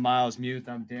on. I'm Miles Muth.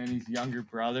 I'm Danny's younger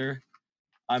brother.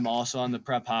 I'm also on the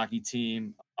prep hockey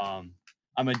team. I'm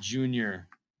a junior,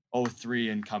 03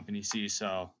 in Company C,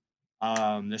 so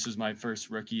this is my first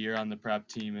rookie year on the prep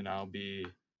team, and I'll be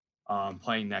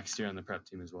playing next year on the prep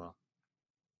team as well.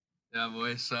 Yeah,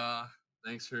 boys.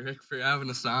 Thanks for Rick for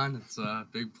having us on. It's a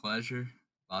big pleasure.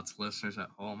 Lots of listeners at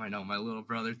home. I know my little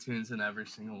brother tunes in every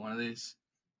single one of these.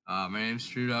 My name's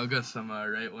Drew Douglas. I'm a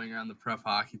right winger on the prep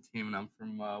hockey team, and I'm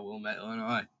from Wilmette,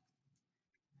 Illinois.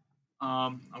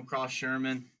 I'm Cross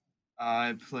Sherman.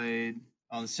 I played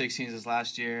on the 16s this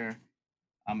last year.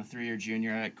 I'm a 3-year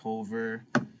junior at Culver,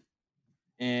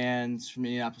 and from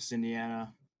Indianapolis,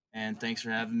 Indiana. And thanks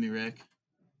for having me, Rick.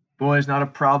 Boys, not a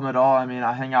problem at all. I mean,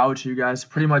 I hang out with you guys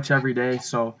pretty much every day,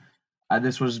 so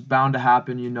this was bound to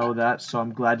happen. You know that, so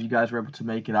I'm glad you guys were able to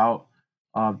make it out.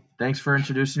 Thanks for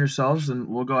introducing yourselves, and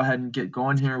we'll go ahead and get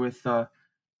going here with the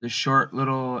short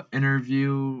little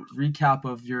interview recap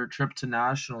of your trip to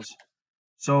nationals.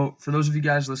 So, for those of you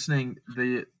guys listening,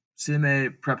 the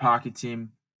CMA prep hockey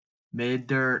team made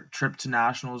their trip to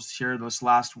nationals here this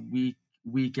last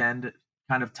weekend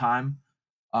kind of time.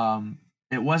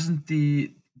 It wasn't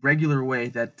the regular way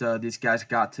that these guys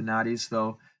got to natties, though.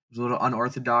 It was a little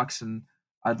unorthodox, and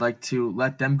I'd like to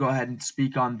let them go ahead and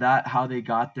speak on that, how they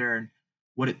got there, and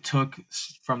what it took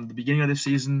from the beginning of the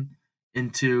season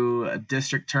into a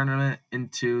district tournament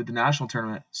into the national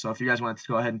tournament. So if you guys wanted to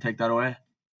go ahead and take that away.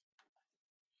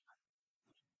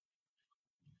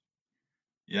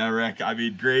 Yeah, Rick. I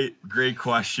mean, great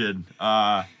question.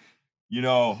 With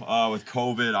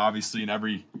COVID, obviously in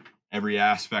every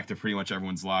aspect of pretty much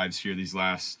everyone's lives here these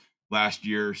last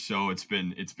year or so, it's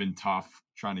been tough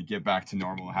trying to get back to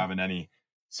normal, having any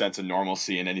sense of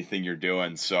normalcy in anything you're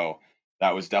doing. So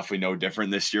that was definitely no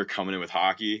different this year coming in with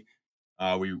hockey.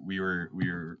 We were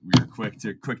quick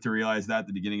to realize that at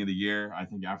the beginning of the year. I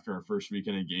think after our first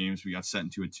weekend of games, we got sent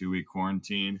into a 2-week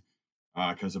quarantine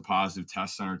because of positive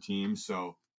tests on our team.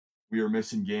 So we were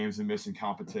missing games and missing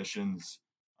competitions,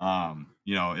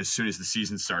 as soon as the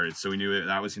season started. So we knew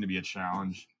that was going to be a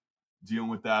challenge dealing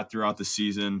with that throughout the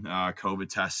season, COVID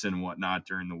tests and whatnot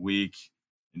during the week,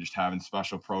 and just having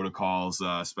special protocols,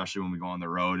 especially when we go on the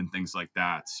road and things like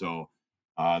that. So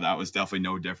that was definitely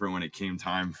no different when it came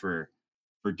time for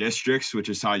districts, which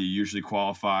is how you usually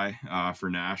qualify for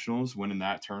nationals, winning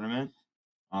that tournament.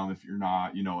 If you're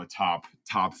not, a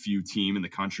top few team in the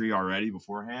country already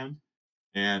beforehand.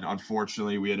 And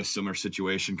unfortunately, we had a similar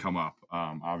situation come up.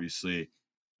 Obviously,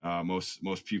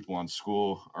 most people on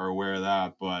school are aware of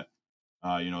that, but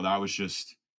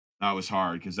that was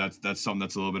hard because that's something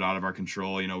that's a little bit out of our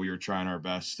control. We were trying our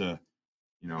best to,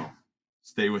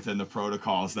 stay within the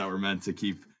protocols that were meant to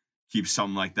keep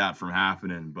something like that from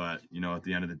happening. But at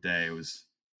the end of the day, it was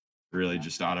really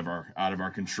just out of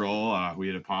our control. We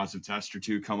had a positive test or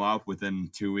two come up within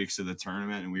 2 weeks of the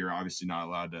tournament, and we were obviously not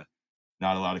allowed to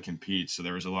compete. So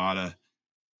there was a lot of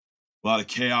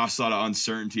chaos, a lot of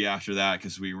uncertainty after that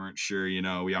because we weren't sure.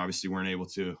 We obviously weren't able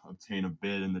to obtain a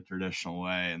bid in the traditional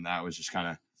way, and that was just kind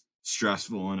of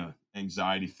stressful and a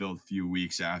anxiety-filled few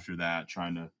weeks after that,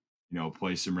 trying to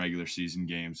play some regular season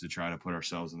games to try to put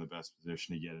ourselves in the best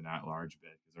position to get an at-large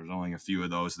bid, because there's only a few of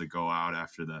those that go out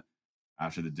after the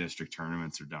district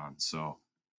tournaments are done. So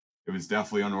it was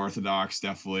definitely unorthodox,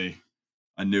 definitely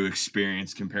a new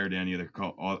experience compared to any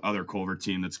other Culver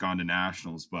team that's gone to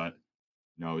nationals, but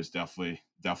it was definitely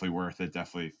worth it.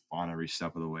 Definitely fun every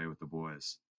step of the way with the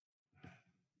boys.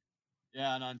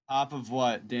 Yeah, and on top of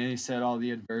what Danny said, all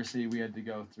the adversity we had to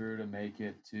go through to make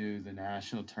it to the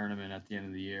national tournament at the end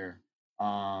of the year.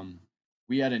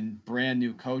 We had a brand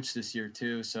new coach this year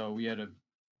too, so we had a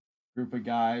group of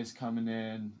guys coming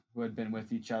in who had been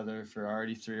with each other for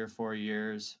already 3 or 4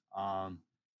 years,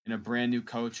 and a brand new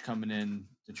coach coming in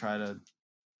to try to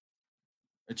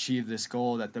achieve this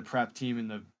goal that the prep team in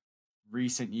the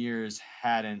recent years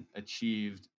hadn't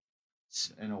achieved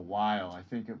in a while. I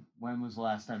think when was the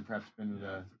last time prep's been to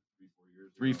the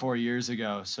 3-4 years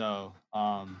ago? So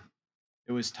it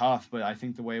it was tough, but I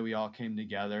think the way we all came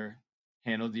together,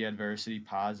 handled the adversity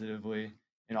positively,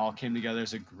 and all came together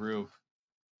as a group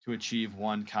to achieve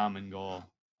one common goal.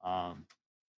 Um,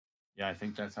 yeah, I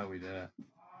think that's how we did it.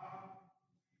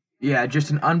 Yeah, just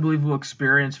an unbelievable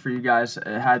experience for you guys. It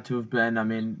had to have been. I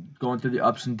mean, going through the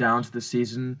ups and downs of the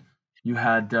season, you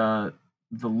had the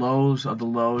lows of the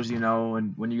lows,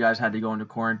 and when you guys had to go into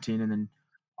quarantine, and then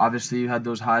obviously you had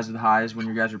those highs of the highs when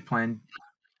you guys were playing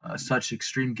such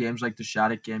extreme games like the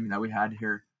Shattuck game that we had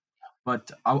here. But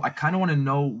I kind of want to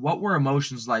know, what were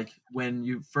emotions like when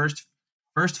you first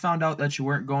found out that you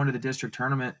weren't going to the district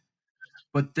tournament,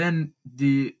 but then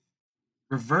the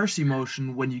reverse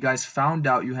emotion when you guys found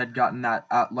out you had gotten that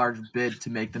at large bid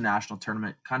to make the national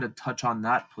tournament. Kind of touch on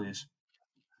that, please.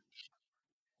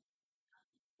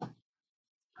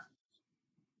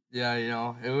 Yeah,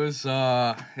 it was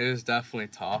definitely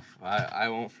tough. I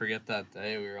won't forget that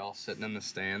day. We were all sitting in the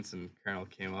stands and Colonel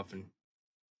came up and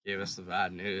gave us the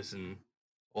bad news, and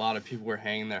a lot of people were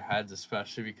hanging their heads,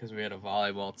 especially because we had a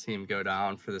volleyball team go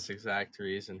down for this exact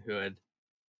reason, who had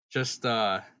just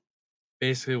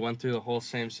basically went through the whole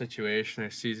same situation, their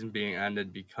season being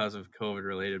ended because of COVID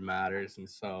related matters. And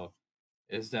so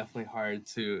it was definitely hard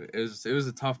to it was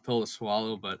a tough pill to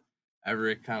swallow, but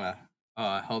Everett kind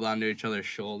of held on to each other's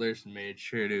shoulders and made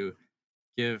sure to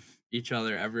give each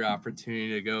other every opportunity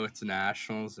to go to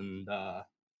nationals. And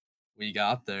we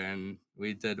got there and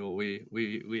we did what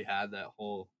we had that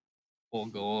whole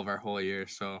goal of our whole year.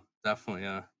 So definitely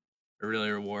a really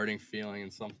rewarding feeling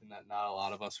and something that not a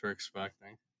lot of us were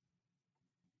expecting.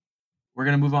 We're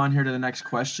gonna move on here to the next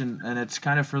question, and it's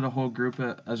kind of for the whole group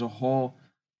as a whole.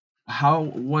 How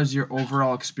was your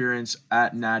overall experience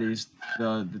at Natty's,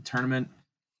 the tournament?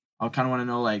 I kind of want to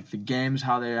know like the games,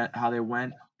 how they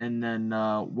went, and then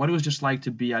what it was just like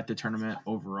to be at the tournament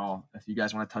overall. If you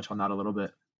guys want to touch on that a little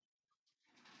bit.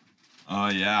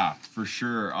 Yeah, for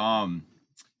sure.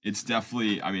 It's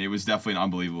definitely, I mean, it was definitely an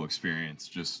unbelievable experience.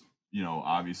 Just,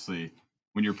 obviously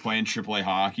when you're playing AAA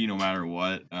hockey, no matter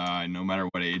what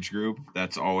age group,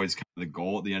 that's always kind of the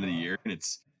goal at the end of the year. And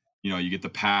it's, you get the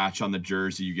patch on the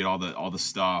jersey, you get all the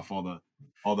stuff, all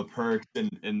the perks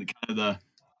and the kind of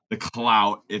the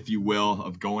clout, if you will,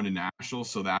 of going to nationals.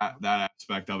 So that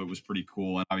aspect of it was pretty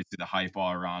cool. And obviously the hype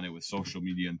all around it with social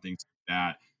media and things like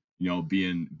that,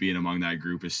 being among that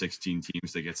group of 16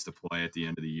 teams that gets to play at the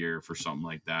end of the year for something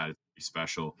like that, it's pretty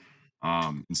special.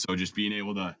 And so just being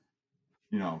able to,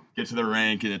 get to the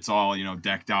rink and it's all,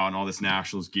 decked out and all this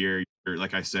nationals gear.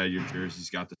 Like I said, your jersey's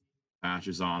got the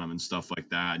patches on them and stuff like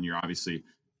that. And you're obviously,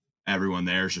 everyone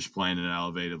there is just playing at an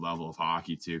elevated level of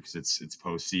hockey too, because it's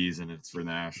postseason, it's for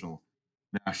national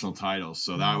titles.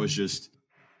 So that was just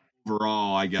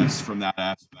overall, I guess, from that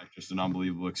aspect, just an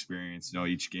unbelievable experience.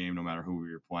 Each game, no matter who we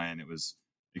were playing, it was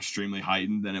extremely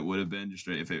heightened than it would have been just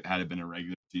if it had been a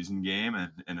regular season game,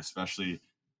 and especially,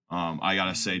 I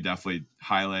gotta say, definitely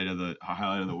highlight of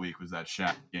the week was that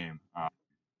Shaq game.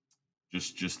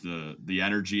 Just the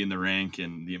energy in the rink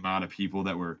and the amount of people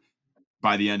that were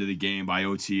by the end of the game, by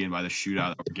OT and by the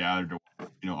shootout, that were gathered to watch,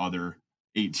 other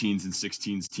 18s and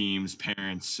 16s teams,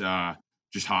 parents,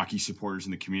 just hockey supporters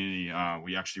in the community.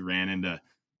 We actually ran into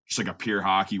just like a peer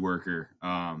hockey worker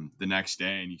the next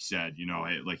day, and he said,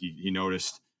 like he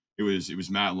noticed it was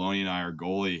Matt Loney and I, our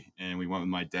goalie, and we went with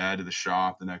my dad to the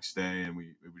shop the next day, and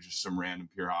it was just some random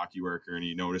peer hockey worker, and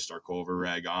he noticed our Culver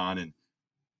rag on, and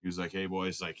he was like, "Hey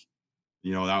boys, like."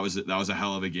 That was a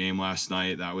hell of a game last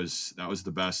night. That was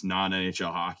the best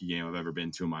non-NHL hockey game I've ever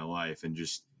been to in my life, and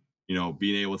just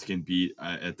being able to compete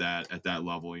at that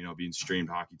level, being streamed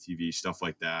hockey TV, stuff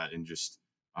like that, and just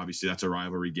obviously that's a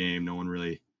rivalry game. No one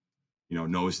really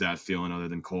knows that feeling other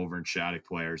than Culver and Shattuck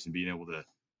players, and being able to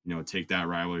take that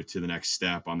rivalry to the next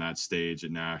step on that stage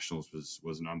at nationals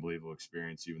was an unbelievable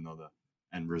experience, even though the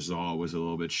end result was a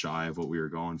little bit shy of what we were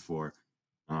going for.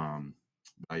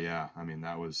 But yeah, I mean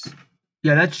that was.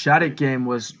 Yeah, that Shattuck game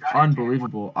was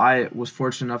unbelievable. I was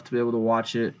fortunate enough to be able to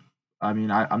watch it. I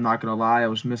mean, I'm not gonna lie, I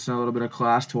was missing a little bit of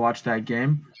class to watch that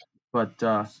game, but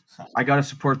I got to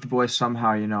support the boys somehow.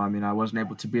 I mean, I wasn't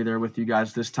able to be there with you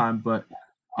guys this time, but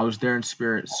I was there in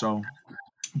spirit. So,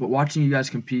 but watching you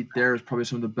guys compete there is probably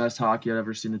some of the best hockey I've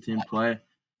ever seen the team play.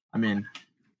 I mean,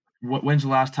 when's the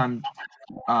last time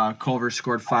Culver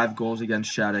scored 5 goals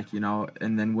against Shattuck?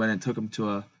 And then when it took them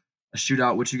to a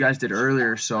shootout, which you guys did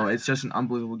earlier. So it's just an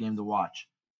unbelievable game to watch.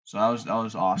 So that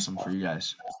was awesome for you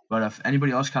guys. But if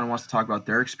anybody else kind of wants to talk about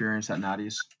their experience at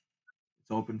Natty's,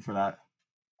 it's open for that.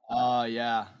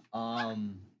 Yeah.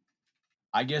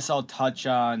 I guess I'll touch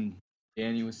on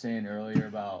Danny was saying earlier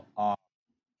about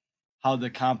how the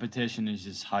competition is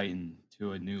just heightened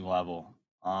to a new level.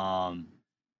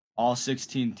 all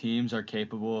 16 teams are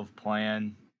capable of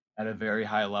playing at a very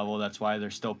high level. That's why they're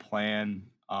still playing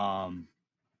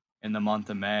in the month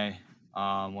of May.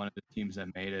 One of the teams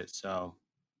that made it. So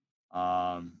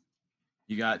um,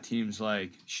 you got teams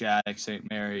like Shattuck, St.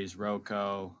 Mary's,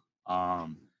 Rocco,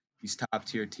 these top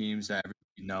tier teams that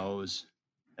everybody knows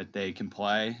that they can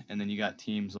play. And then you got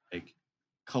teams like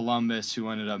Columbus, who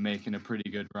ended up making a pretty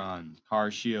good run,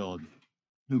 Car Shield,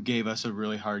 who gave us a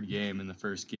really hard game in the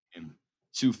first game.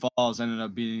 Sioux Falls ended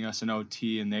up beating us in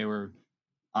OT, and they were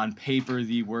on paper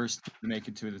the worst team to make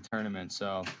it to the tournament.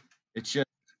 So it's just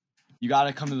you got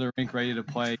to come to the rink ready to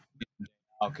play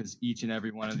because each and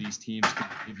every one of these teams can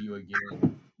give you a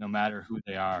game, no matter who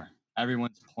they are.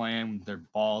 Everyone's playing their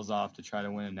balls off to try to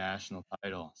win a national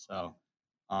title. So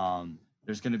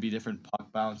there's going to be different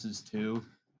puck bounces too.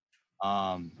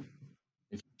 If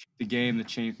you cheat the game, the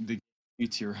game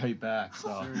beats you right back.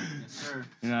 So Yes, sir.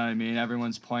 you know what I mean?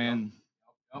 Everyone's playing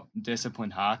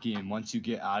disciplined hockey, and once you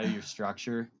get out of your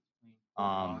structure,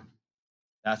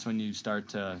 that's when you start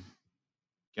to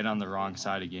get on the wrong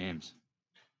side of games.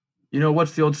 You know what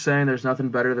Field's saying? There's nothing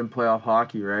better than playoff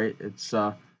hockey, right? It's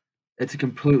a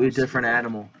completely different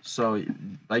animal. So,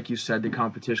 like you said, the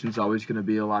competition is always going to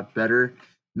be a lot better,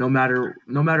 no matter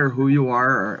who you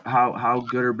are or how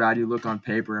good or bad you look on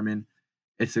paper. I mean,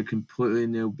 it's a completely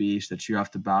new beast that you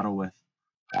have to battle with.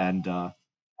 And I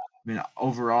mean,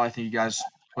 overall, I think you guys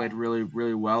played really,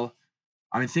 really well.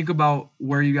 I mean, think about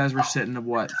where you guys were sitting of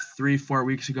what 3-4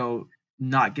 weeks ago,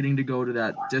 not getting to go to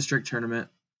that district tournament,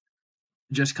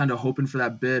 just kind of hoping for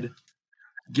that bid,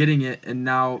 getting it, and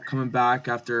now coming back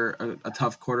after a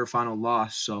tough quarterfinal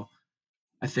loss. So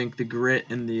I think the grit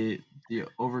and the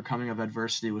overcoming of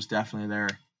adversity was definitely there.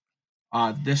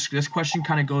 This question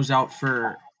kind of goes out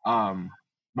for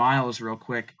Miles real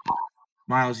quick.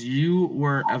 Miles, you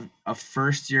were a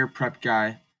first year prep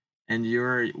guy, and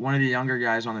you're one of the younger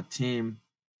guys on the team,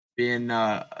 being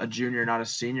a junior, not a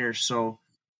senior. So,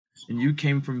 and you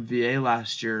came from VA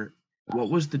last year. What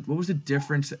was the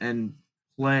difference in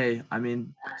play? I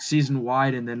mean, season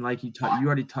wide, and then like you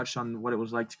already touched on what it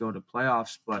was like to go to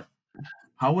playoffs, but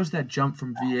how was that jump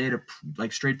from VA to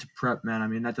like straight to prep, man? I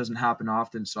mean, that doesn't happen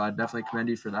often, so I definitely commend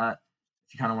you for that.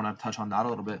 If you kind of want to touch on that a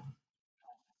little bit.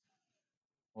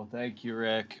 Well, thank you,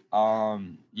 Rick.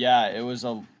 Yeah,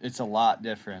 it's a lot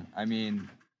different. I mean,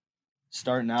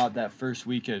 starting out that first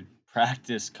week of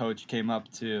practice, coach came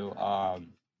up to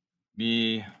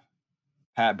me,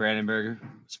 Pat Brandenberger,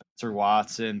 Spencer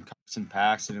Watson, Carson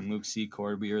Paxton, and Luke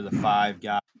Secord. We were the 5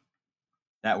 guys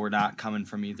that were not coming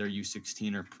from either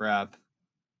U16 or prep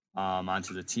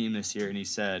onto the team this year. And he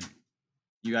said,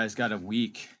 "You guys got a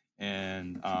week,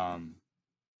 and I'm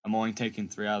only taking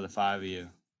 3 out of the 5 of you.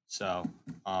 So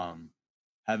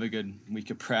have a good week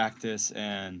of practice,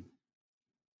 and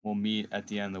we'll meet at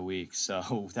the end of the week."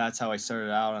 So that's how I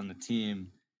started out on the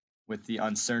team, with the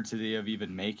uncertainty of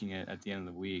even making it at the end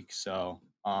of the week. So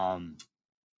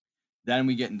then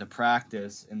we get into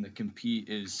practice, and the compete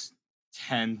is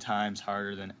 10 times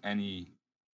harder than any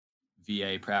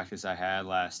VA practice I had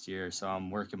last year. So I'm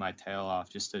working my tail off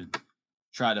just to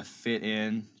try to fit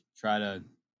in, try to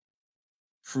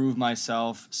prove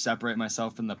myself, separate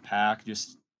myself from the pack,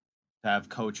 just to have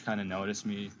coach kind of notice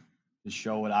me, to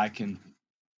show what I can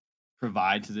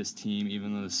provide to this team,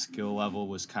 even though the skill level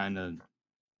was kind of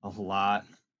a lot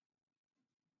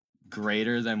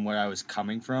greater than where I was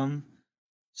coming from.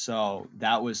 So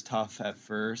that was tough at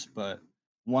first, but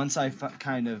once I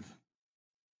kind of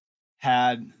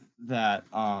had that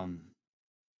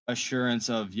assurance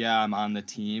of, yeah, I'm on the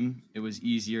team, it was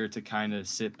easier to kind of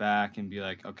sit back and be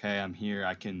like, okay, I'm here.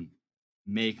 I can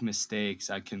make mistakes.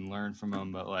 I can learn from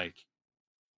them. But like,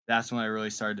 that's when I really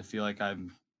started to feel like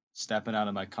I'm stepping out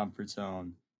of my comfort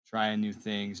zone, trying new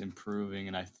things, improving.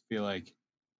 And I feel like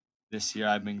this year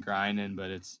I've been grinding, but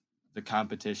it's the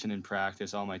competition in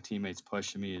practice, all my teammates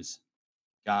pushing me, has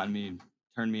turned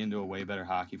me into a way better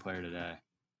hockey player today.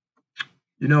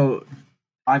 You know,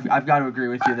 I've got to agree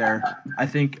with you there. I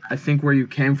think where you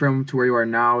came from to where you are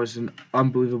now is an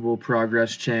unbelievable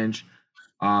progress change.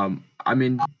 I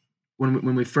mean,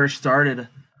 when we first started,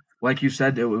 like you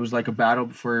said, it was like a battle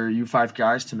for you 5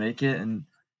 guys to make it, and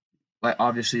like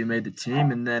obviously you made the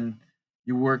team, and then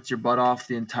you worked your butt off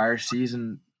the entire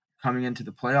season coming into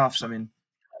the playoffs. I mean,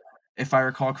 if I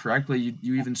recall correctly,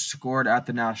 you even scored at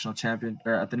the national champion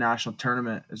or at the national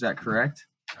tournament. Is that correct?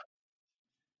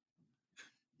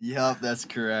 Yep, that's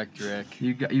correct, Rick.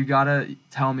 You gotta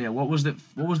tell me what was the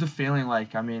feeling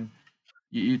like? I mean,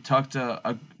 you tucked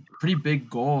a pretty big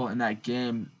goal in that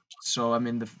game, so I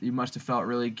mean, you must have felt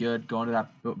really good going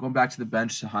back to the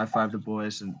bench to high five the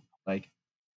boys, and like,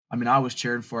 I mean, I was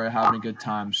cheering for it, having a good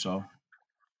time. So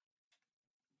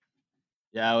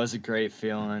Yeah, it was a great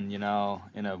feeling, in a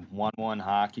 1-1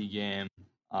 hockey game,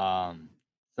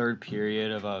 third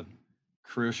period of a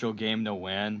crucial game to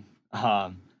win.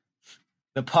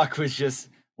 The puck was just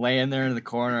laying there in the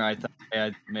corner. I thought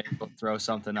I'd maybe throw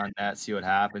something on net, see what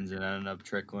happens, and it ended up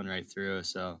trickling right through.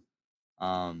 So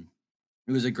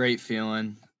it was a great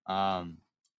feeling.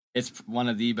 It's one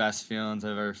of the best feelings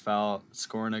I've ever felt,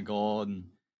 scoring a goal in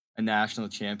a national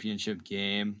championship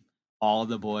game. All of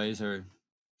the boys are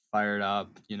fired up,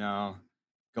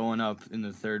 going up in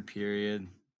the third period.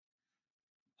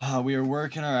 We were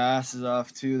working our asses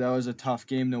off too. That was a tough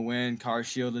game to win. Car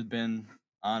Shield had been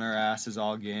on our asses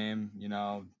all game,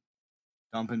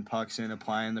 dumping pucks in,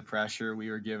 applying the pressure. We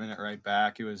were giving it right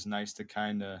back. It was nice to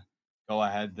kind of go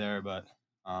ahead there, but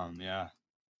yeah.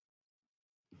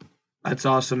 that's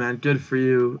awesome, man. Good for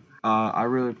you. I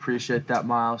really appreciate that,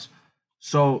 Miles.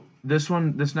 So this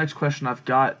next question I've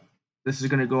got, this is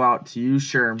gonna go out to you,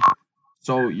 Sherm.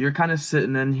 So you're kind of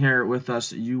sitting in here with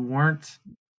us. You weren't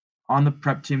on the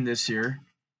prep team this year,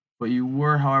 but you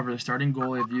were, however, the starting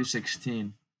goalie of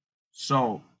U16.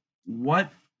 So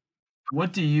what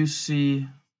do you see?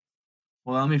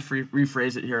 Well, let me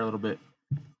rephrase it here a little bit.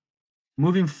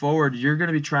 Moving forward, you're going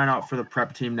to be trying out for the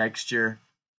prep team next year.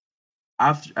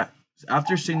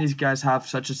 After seeing these guys have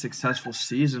such a successful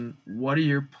season, what are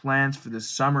your plans for this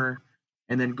summer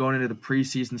and then going into the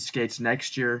preseason skates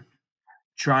next year,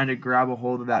 trying to grab a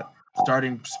hold of that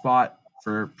starting spot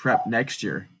for prep next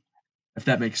year, if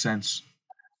that makes sense?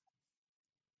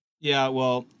 Yeah,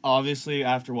 well, obviously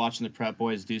after watching the prep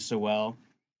boys do so well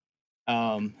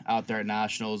out there at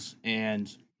nationals, and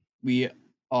we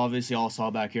obviously all saw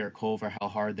back here at Culver how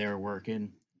hard they were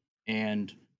working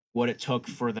and what it took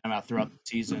for them out throughout the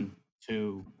season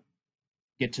to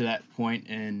get to that point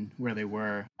in where they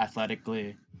were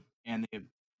athletically and the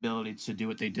ability to do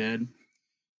what they did.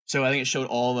 So I think it showed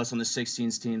all of us on the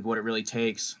 16s team what it really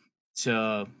takes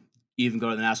to even go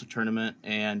to the national tournament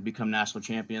and become national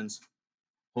champions,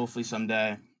 hopefully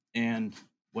someday, and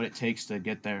what it takes to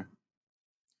get there.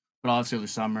 But obviously over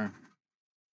the summer,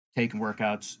 taking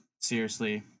workouts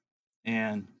seriously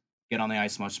and get on the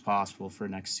ice as much as possible for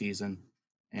next season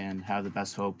and have the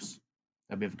best hopes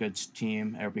that we have a good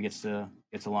team, everybody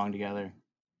gets along together,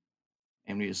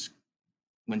 and we just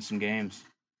win some games.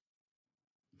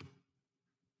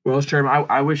 Well, Sherm,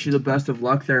 I wish you the best of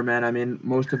luck there, man. I mean,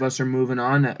 most of us are moving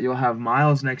on. You'll have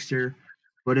Miles next year,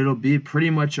 but it'll be pretty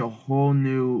much a whole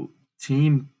new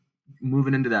team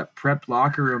moving into that prep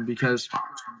locker room because,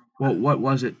 well, what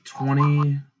was it,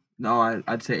 20? No,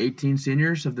 I'd say 18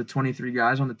 seniors of the 23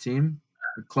 guys on the team.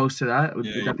 Or close to that. Would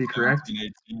that be correct?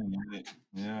 17, 18, right?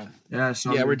 Yeah. Yeah.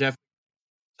 So Yeah, we're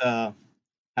definitely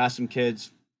have some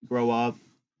kids grow up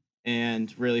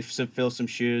and really fill some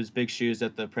shoes, big shoes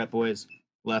that the prep boys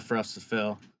left for us to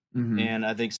fill. Mhm. And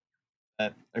I think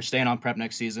that they're staying on prep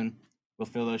next season. We'll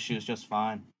fill those shoes just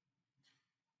fine.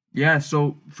 Yeah,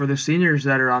 so for the seniors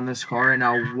that are on this call right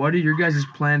now, what are your guys'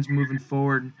 plans moving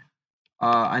forward?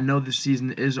 I know the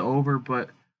season is over, but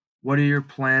what are your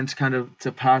plans kind of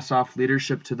to pass off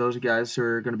leadership to those guys who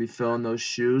are going to be filling those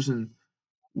shoes? And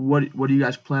what do you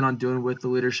guys plan on doing with the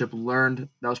leadership learned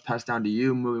that was passed down to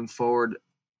you moving forward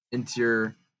into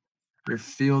your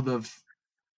field of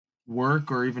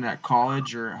work or even at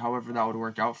college or however that would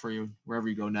work out for you wherever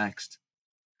you go next?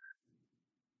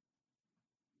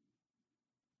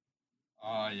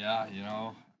 Yeah,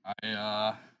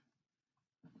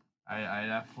 I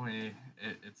definitely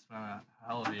it's been a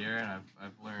hell of a year, and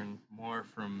I've learned more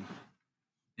from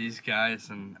these guys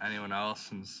than anyone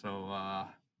else, and so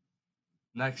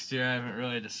next year I haven't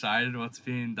really decided what's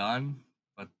being done,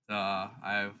 but I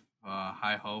have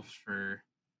high hopes for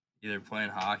either playing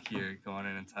hockey or going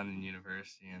and attending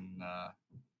university and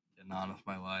getting on with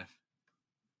my life.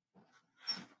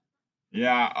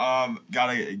 Yeah,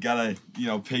 gotta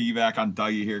piggyback on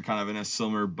Dougie here, kind of in a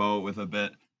similar boat with a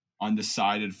bit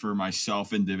undecided for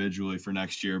myself individually for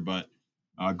next year. But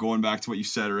going back to what you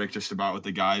said, Rick, just about with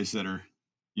the guys that are,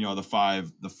 the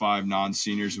five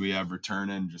non-seniors we have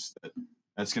returning, just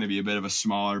that's going to be a bit of a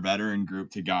smaller veteran group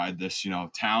to guide this,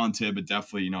 talented, but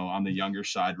definitely, on the younger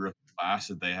side rookie class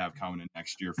that they have coming in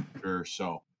next year for sure.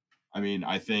 So, I mean,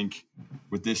 I think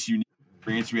with this unique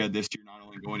experience we had this year, not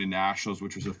only going to nationals,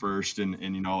 which was the first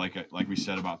in like we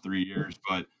said, about 3 years,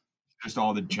 but just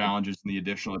all the challenges and the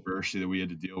additional adversity that we had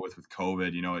to deal with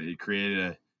COVID, it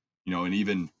created an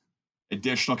even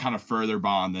additional kind of further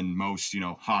bond than most,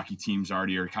 hockey teams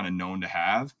already are kind of known to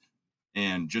have.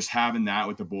 And just having that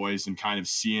with the boys and kind of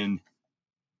seeing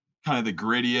kind of the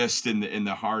grittiest and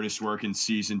the hardest working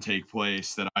season take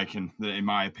place that in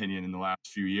my opinion, in the last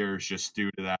few years, just due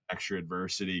to that extra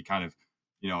adversity. Kind of,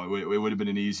 it would have been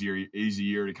an easy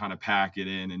year to kind of pack it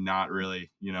in and not really,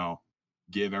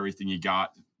 give everything you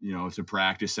got, to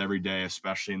practice every day,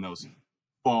 especially in those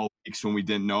fall weeks when we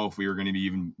didn't know if we were going to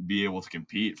even be able to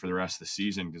compete for the rest of the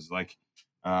season. Because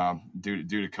due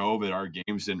to COVID, our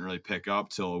games didn't really pick up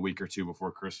till a week or two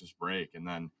before Christmas break, and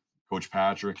then Coach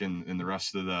Patrick and the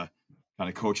rest of the kind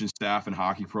of coaching staff and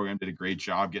hockey program did a great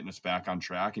job getting us back on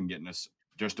track and getting us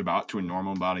just about to a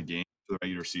normal amount of games for the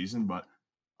regular season. But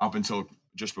up until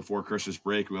just before Christmas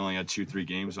break, we only had 2-3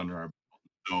 games under our belt.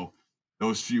 So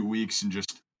those few weeks and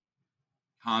just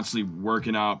constantly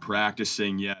working out,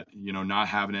 practicing, yet not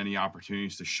having any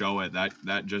opportunities to show it,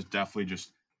 that just definitely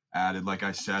just added, like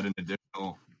I said, an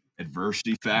additional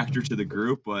adversity factor to the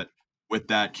group. But with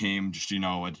that came just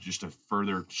a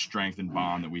further strengthened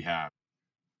bond that we have.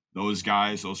 Those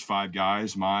guys, those 5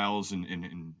 guys, Miles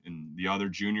and the other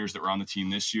juniors that were on the team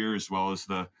this year, as well as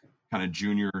the kind of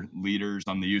junior leaders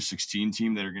on the U16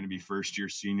 team that are going to be first year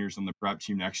seniors on the prep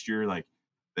team next year, like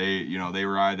they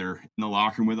were either in the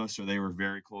locker room with us or they were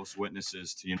very close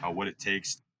witnesses to what it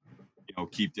takes to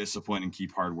keep discipline and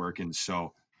keep hard working.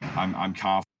 So I'm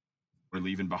confident we're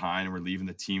leaving behind and we're leaving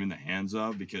the team in the hands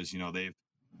of, because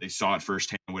they saw it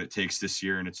firsthand what it takes this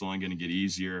year, and it's only going to get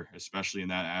easier, especially in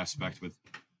that aspect with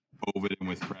COVID and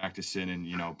with practicing and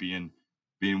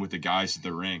being with the guys at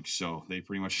the rink. So they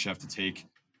pretty much have to take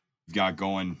got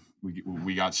going.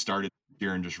 We got started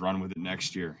here and just run with it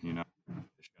next year. Just got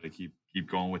to keep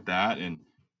going with that. And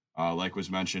like was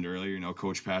mentioned earlier,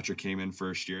 Coach Patrick came in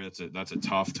first year. That's a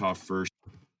tough first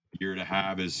year to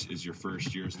have is your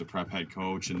first year as the prep head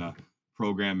coach and the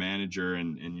program manager,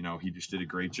 and he just did a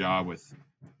great job with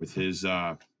his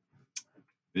just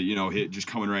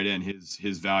coming right in.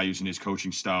 His values and his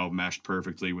coaching style meshed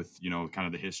perfectly with kind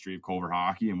of the history of Culver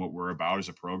hockey and what we're about as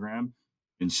a program.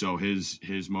 And so his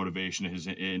motivation,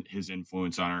 his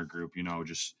influence on our group,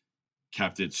 just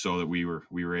kept it so that we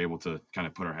were able to kind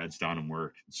of put our heads down and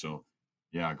work. So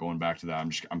yeah, going back to that,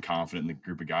 I'm confident in the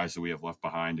group of guys that we have left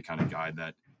behind to kind of guide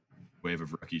that wave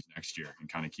of rookies next year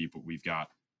and kind of keep what we've got.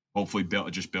 Hopefully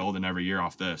building every year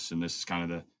off this. And this is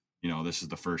kind of this is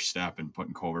the first step in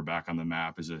putting Culver back on the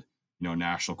map as a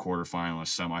national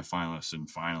quarterfinalist, semifinalist, and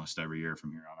finalist every year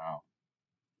from here on out.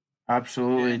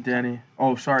 Absolutely, Danny.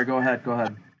 Oh, sorry. Go ahead.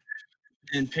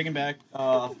 And picking back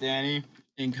off Danny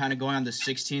and kind of going on the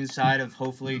 16 side of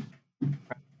hopefully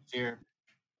here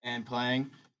and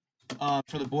playing.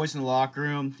 For the boys in the locker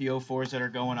room, the 04s that are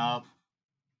going up,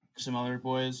 some other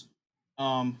boys,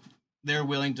 they're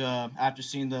willing to, after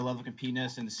seeing the level of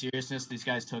competitiveness and the seriousness these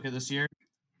guys took it this year,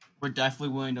 we're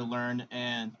definitely willing to learn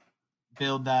and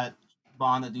build that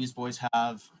bond that these boys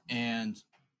have and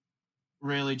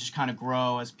really just kind of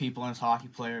grow as people and as hockey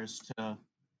players to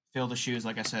fill the shoes,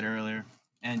 like I said earlier.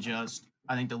 And just,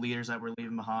 I think the leaders that we're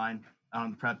leaving behind on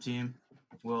the prep team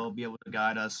will be able to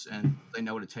guide us, and they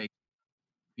know what it takes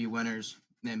to be winners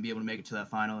and be able to make it to that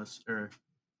finalist or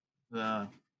the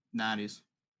 90s.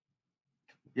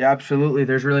 Yeah, absolutely.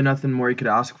 There's really nothing more you could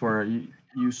ask for.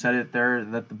 You said it there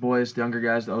that the boys, the younger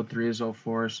guys, the 03s,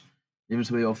 04s, even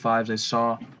to the 05s,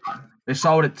 they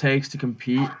saw what it takes to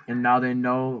compete, and now they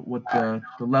know what the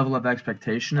level of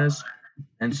expectation is,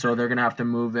 and so they're gonna have to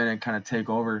move in and kind of take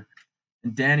over.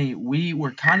 And Danny, we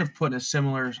were kind of put in a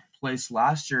similar place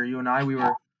last year. You and I, we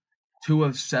were 2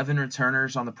 of 7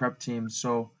 returners on the prep team,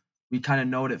 so we kind of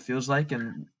know what it feels like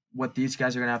and what these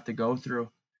guys are gonna have to go through.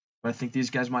 But I think these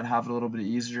guys might have it a little bit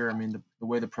easier. I mean, the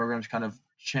way the program's kind of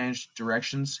changed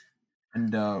directions,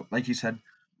 and like you said,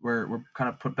 we're kind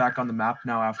of put back on the map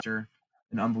now after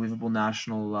an unbelievable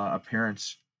national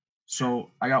appearance. So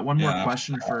I got one more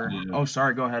question for. Oh,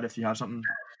 sorry. Go ahead if you have something.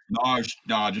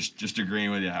 No, just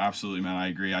agreeing with you. Absolutely, man. I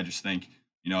agree. I just think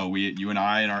you and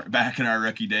I back in our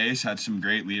rookie days had some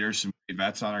great leaders, some great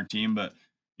vets on our team, but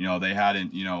they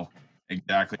hadn't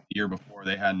exactly the year before,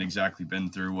 they hadn't exactly been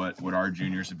through what our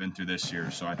juniors have been through this year.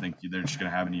 So I think they're just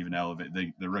going to have an even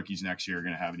the rookies next year are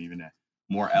going to have an even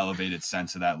more elevated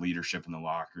sense of that leadership in the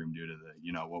locker room due to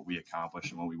the what we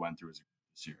accomplished and what we went through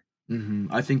this year.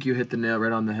 I think you hit the nail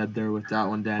right on the head there with that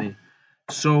one, Danny.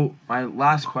 So my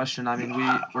last question, I mean,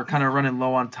 we're kind of running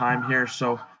low on time here,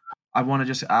 so I want to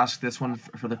just ask this one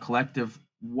for the collective.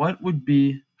 What would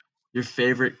be your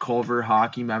favorite Culver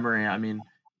hockey memory? I mean,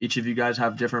 each of you guys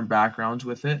have different backgrounds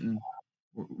with it, and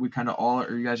we kind of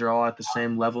you guys are all at the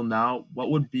same level now.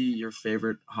 What would be your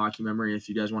favorite hockey memory if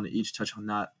you guys want to each touch on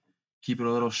that? Keep it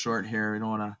a little short here. We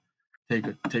don't want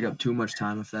to take up too much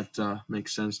time if that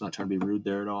makes sense. Not trying to be rude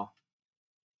there at all.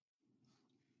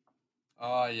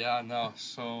 Yeah, no.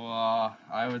 So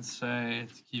I would say,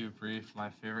 to keep it brief, my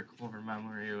favorite Clover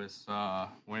memory was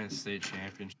winning the state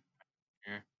championship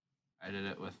here. I did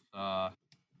it with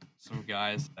some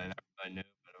guys that I never really knew,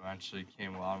 but eventually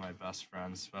became a lot of my best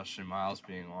friends, especially Miles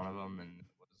being one of them. And it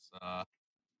was,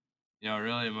 a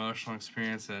really emotional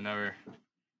experience. I never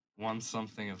won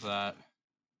something of uh,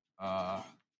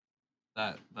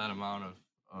 that amount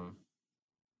of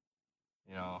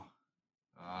you know,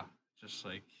 uh, just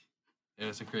like it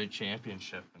was a great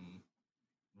championship, and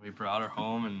we brought her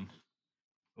home and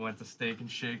went to Steak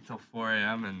and Shake till 4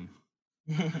 a.m. and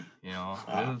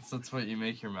that's what you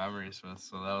make your memories with.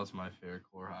 So that was my favorite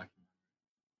core hockey.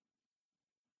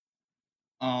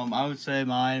 I would say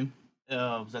mine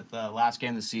was at the last game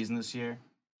of the season this year,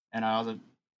 and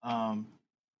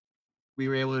we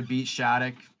were able to beat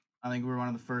Shattuck. I think we were one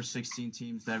of the first 16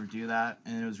 teams to ever do that,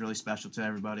 and it was really special to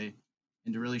everybody,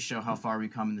 and to really show how far we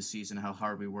come in the season, how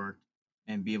hard we worked,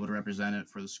 and be able to represent it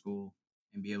for the school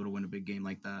and be able to win a big game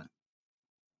like that.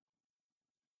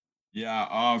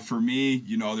 Yeah, for me,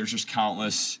 there's just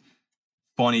countless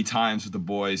funny times with the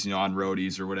boys, on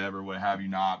roadies or whatever, what have you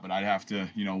not. But I'd have to,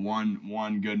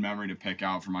 one good memory to pick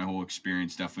out for my whole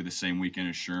experience, definitely the same weekend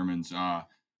as Sherman's.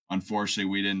 Unfortunately,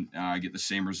 we didn't get the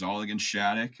same result against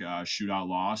Shattuck, shootout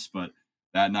loss, but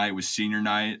that night was senior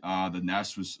night. The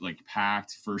nest was like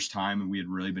packed, first time we had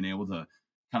really been able to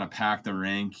kind of pack the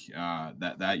rink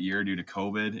that year due to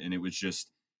COVID, and it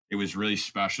was really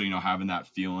special, having that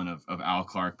feeling of Al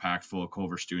Clark packed full of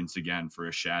Culver students again for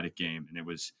a Shattuck game, and it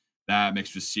was that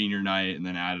mixed with senior night, and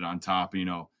then added on top,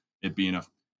 it being a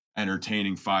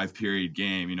entertaining 5-period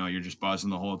game. You're just buzzing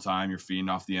the whole time. You're feeding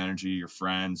off the energy, your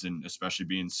friends, and especially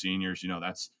being seniors.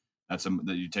 That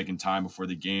you're taking time before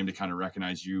the game to kind of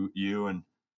recognize you and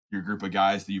your group of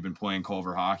guys that you've been playing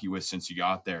Culver hockey with since you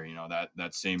got there.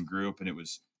 That same group, and it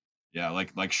was, yeah,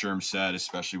 like Sherm said,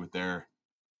 especially with their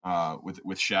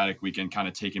with Shattuck weekend kind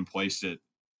of taking place at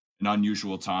an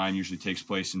unusual time. Usually takes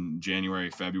place in January,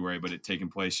 February, but it taking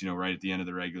place, right at the end of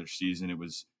the regular season. It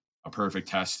was a perfect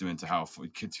testament to how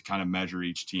to kind of measure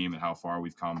each team and how far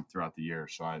we've come throughout the year.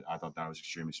 So I thought that was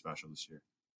extremely special this year.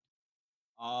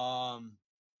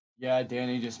 Yeah,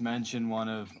 Danny just mentioned one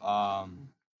of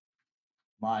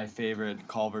my favorite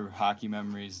Culver hockey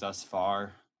memories thus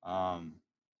far. I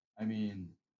mean,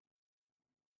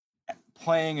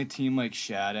 playing a team like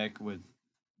Shattuck with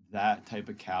that type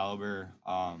of caliber,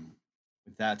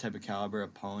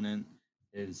 opponent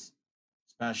is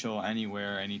special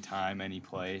anywhere, anytime, any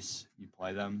place you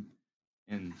play them.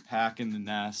 And packing the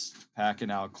nest,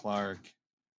 packing Al Clark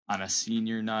on a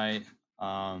senior night.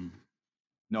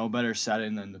 No better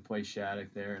setting than to play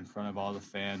Shattuck there in front of all the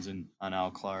fans and on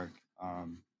Al Clark.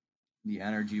 The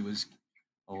energy was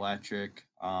electric.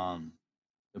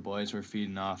 The boys were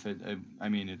feeding off it. I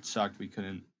mean, it sucked we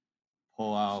couldn't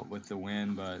pull out with the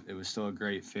win, but it was still a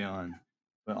great feeling.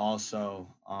 But also,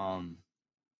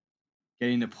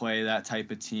 getting to play that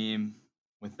type of team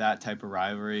with that type of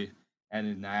rivalry and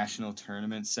a national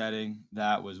tournament setting,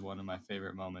 that was one of my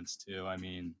favorite moments too. I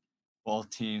mean,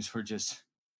 both teams were just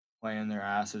playing their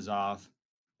asses off.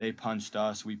 They punched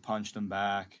us, we punched them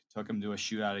back, took them to a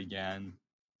shootout again,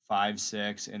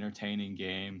 5-6, entertaining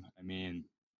game. I mean,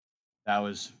 that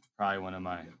was probably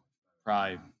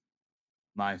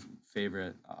my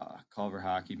favorite Culver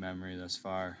hockey memory thus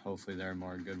far. Hopefully, there are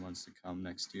more good ones to come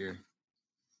next year.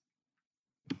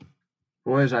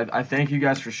 Boys, I thank you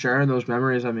guys for sharing those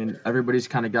memories. I mean, everybody's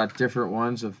kind of got different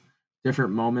ones of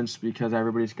different moments because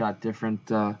everybody's got different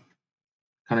kind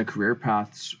of career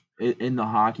paths in the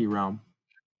hockey realm.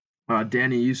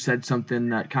 Danny, you said something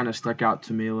that kind of stuck out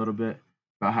to me a little bit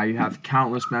about how you have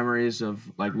countless memories of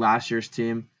like last year's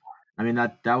team. I mean,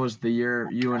 that was the year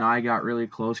you and I got really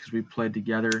close because we played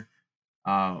together,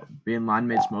 being line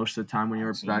mates most of the time when you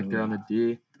were back there on the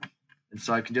D. And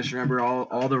so I can just remember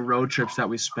all the road trips that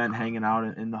we spent hanging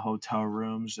out in the hotel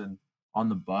rooms and on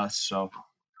the bus. So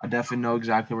I definitely know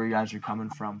exactly where you guys are coming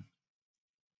from.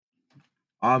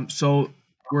 So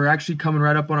we're actually coming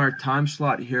right up on our time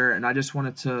slot here, and I just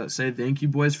wanted to say thank you,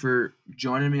 boys, for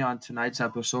joining me on tonight's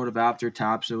episode of After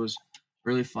Taps. It was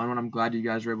really fun, and I'm glad you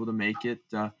guys were able to make it.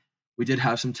 We did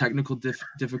have some technical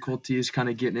difficulties kind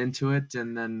of getting into it,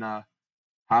 and then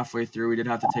halfway through we did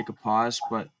have to take a pause,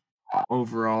 but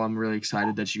overall I'm really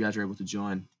excited that you guys were able to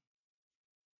join.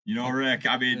 Rick,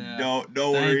 I mean, no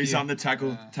worries on the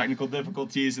technical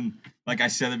difficulties. And like I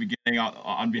said at the beginning,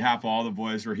 on behalf of all the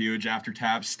boys, we're huge After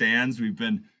Tap stands. We've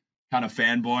been kind of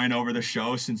fanboying over the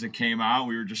show since it came out.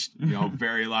 We were just,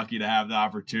 very lucky to have the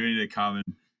opportunity to come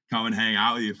and hang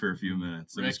out with you for a few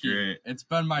minutes. It was great. It's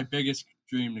been my biggest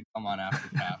dream to come on After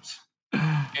Taps.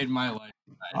 Made my life.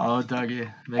 Oh,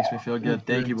 Dougie, makes me feel good.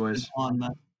 Thank you, boys. On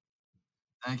that.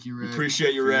 Thank you, Rick.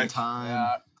 Appreciate you, for your Rick.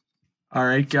 Time. All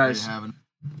right, guys. Having.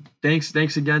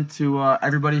 Thanks again to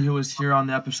everybody who was here on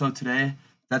the episode today.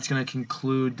 That's going to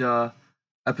conclude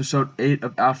episode 8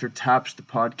 of After Taps, the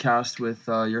podcast with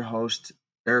your host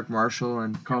Eric Marshall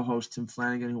and co-host Tim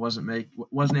Flanagan, who wasn't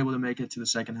able to make it to the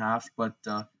second half, but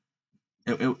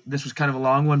this was kind of a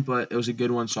long one, but it was a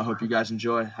good one. So I hope you guys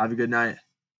enjoy. Have a good night.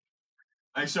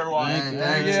 Thanks, everyone.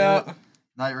 Thanks.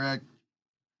 Night, Rick.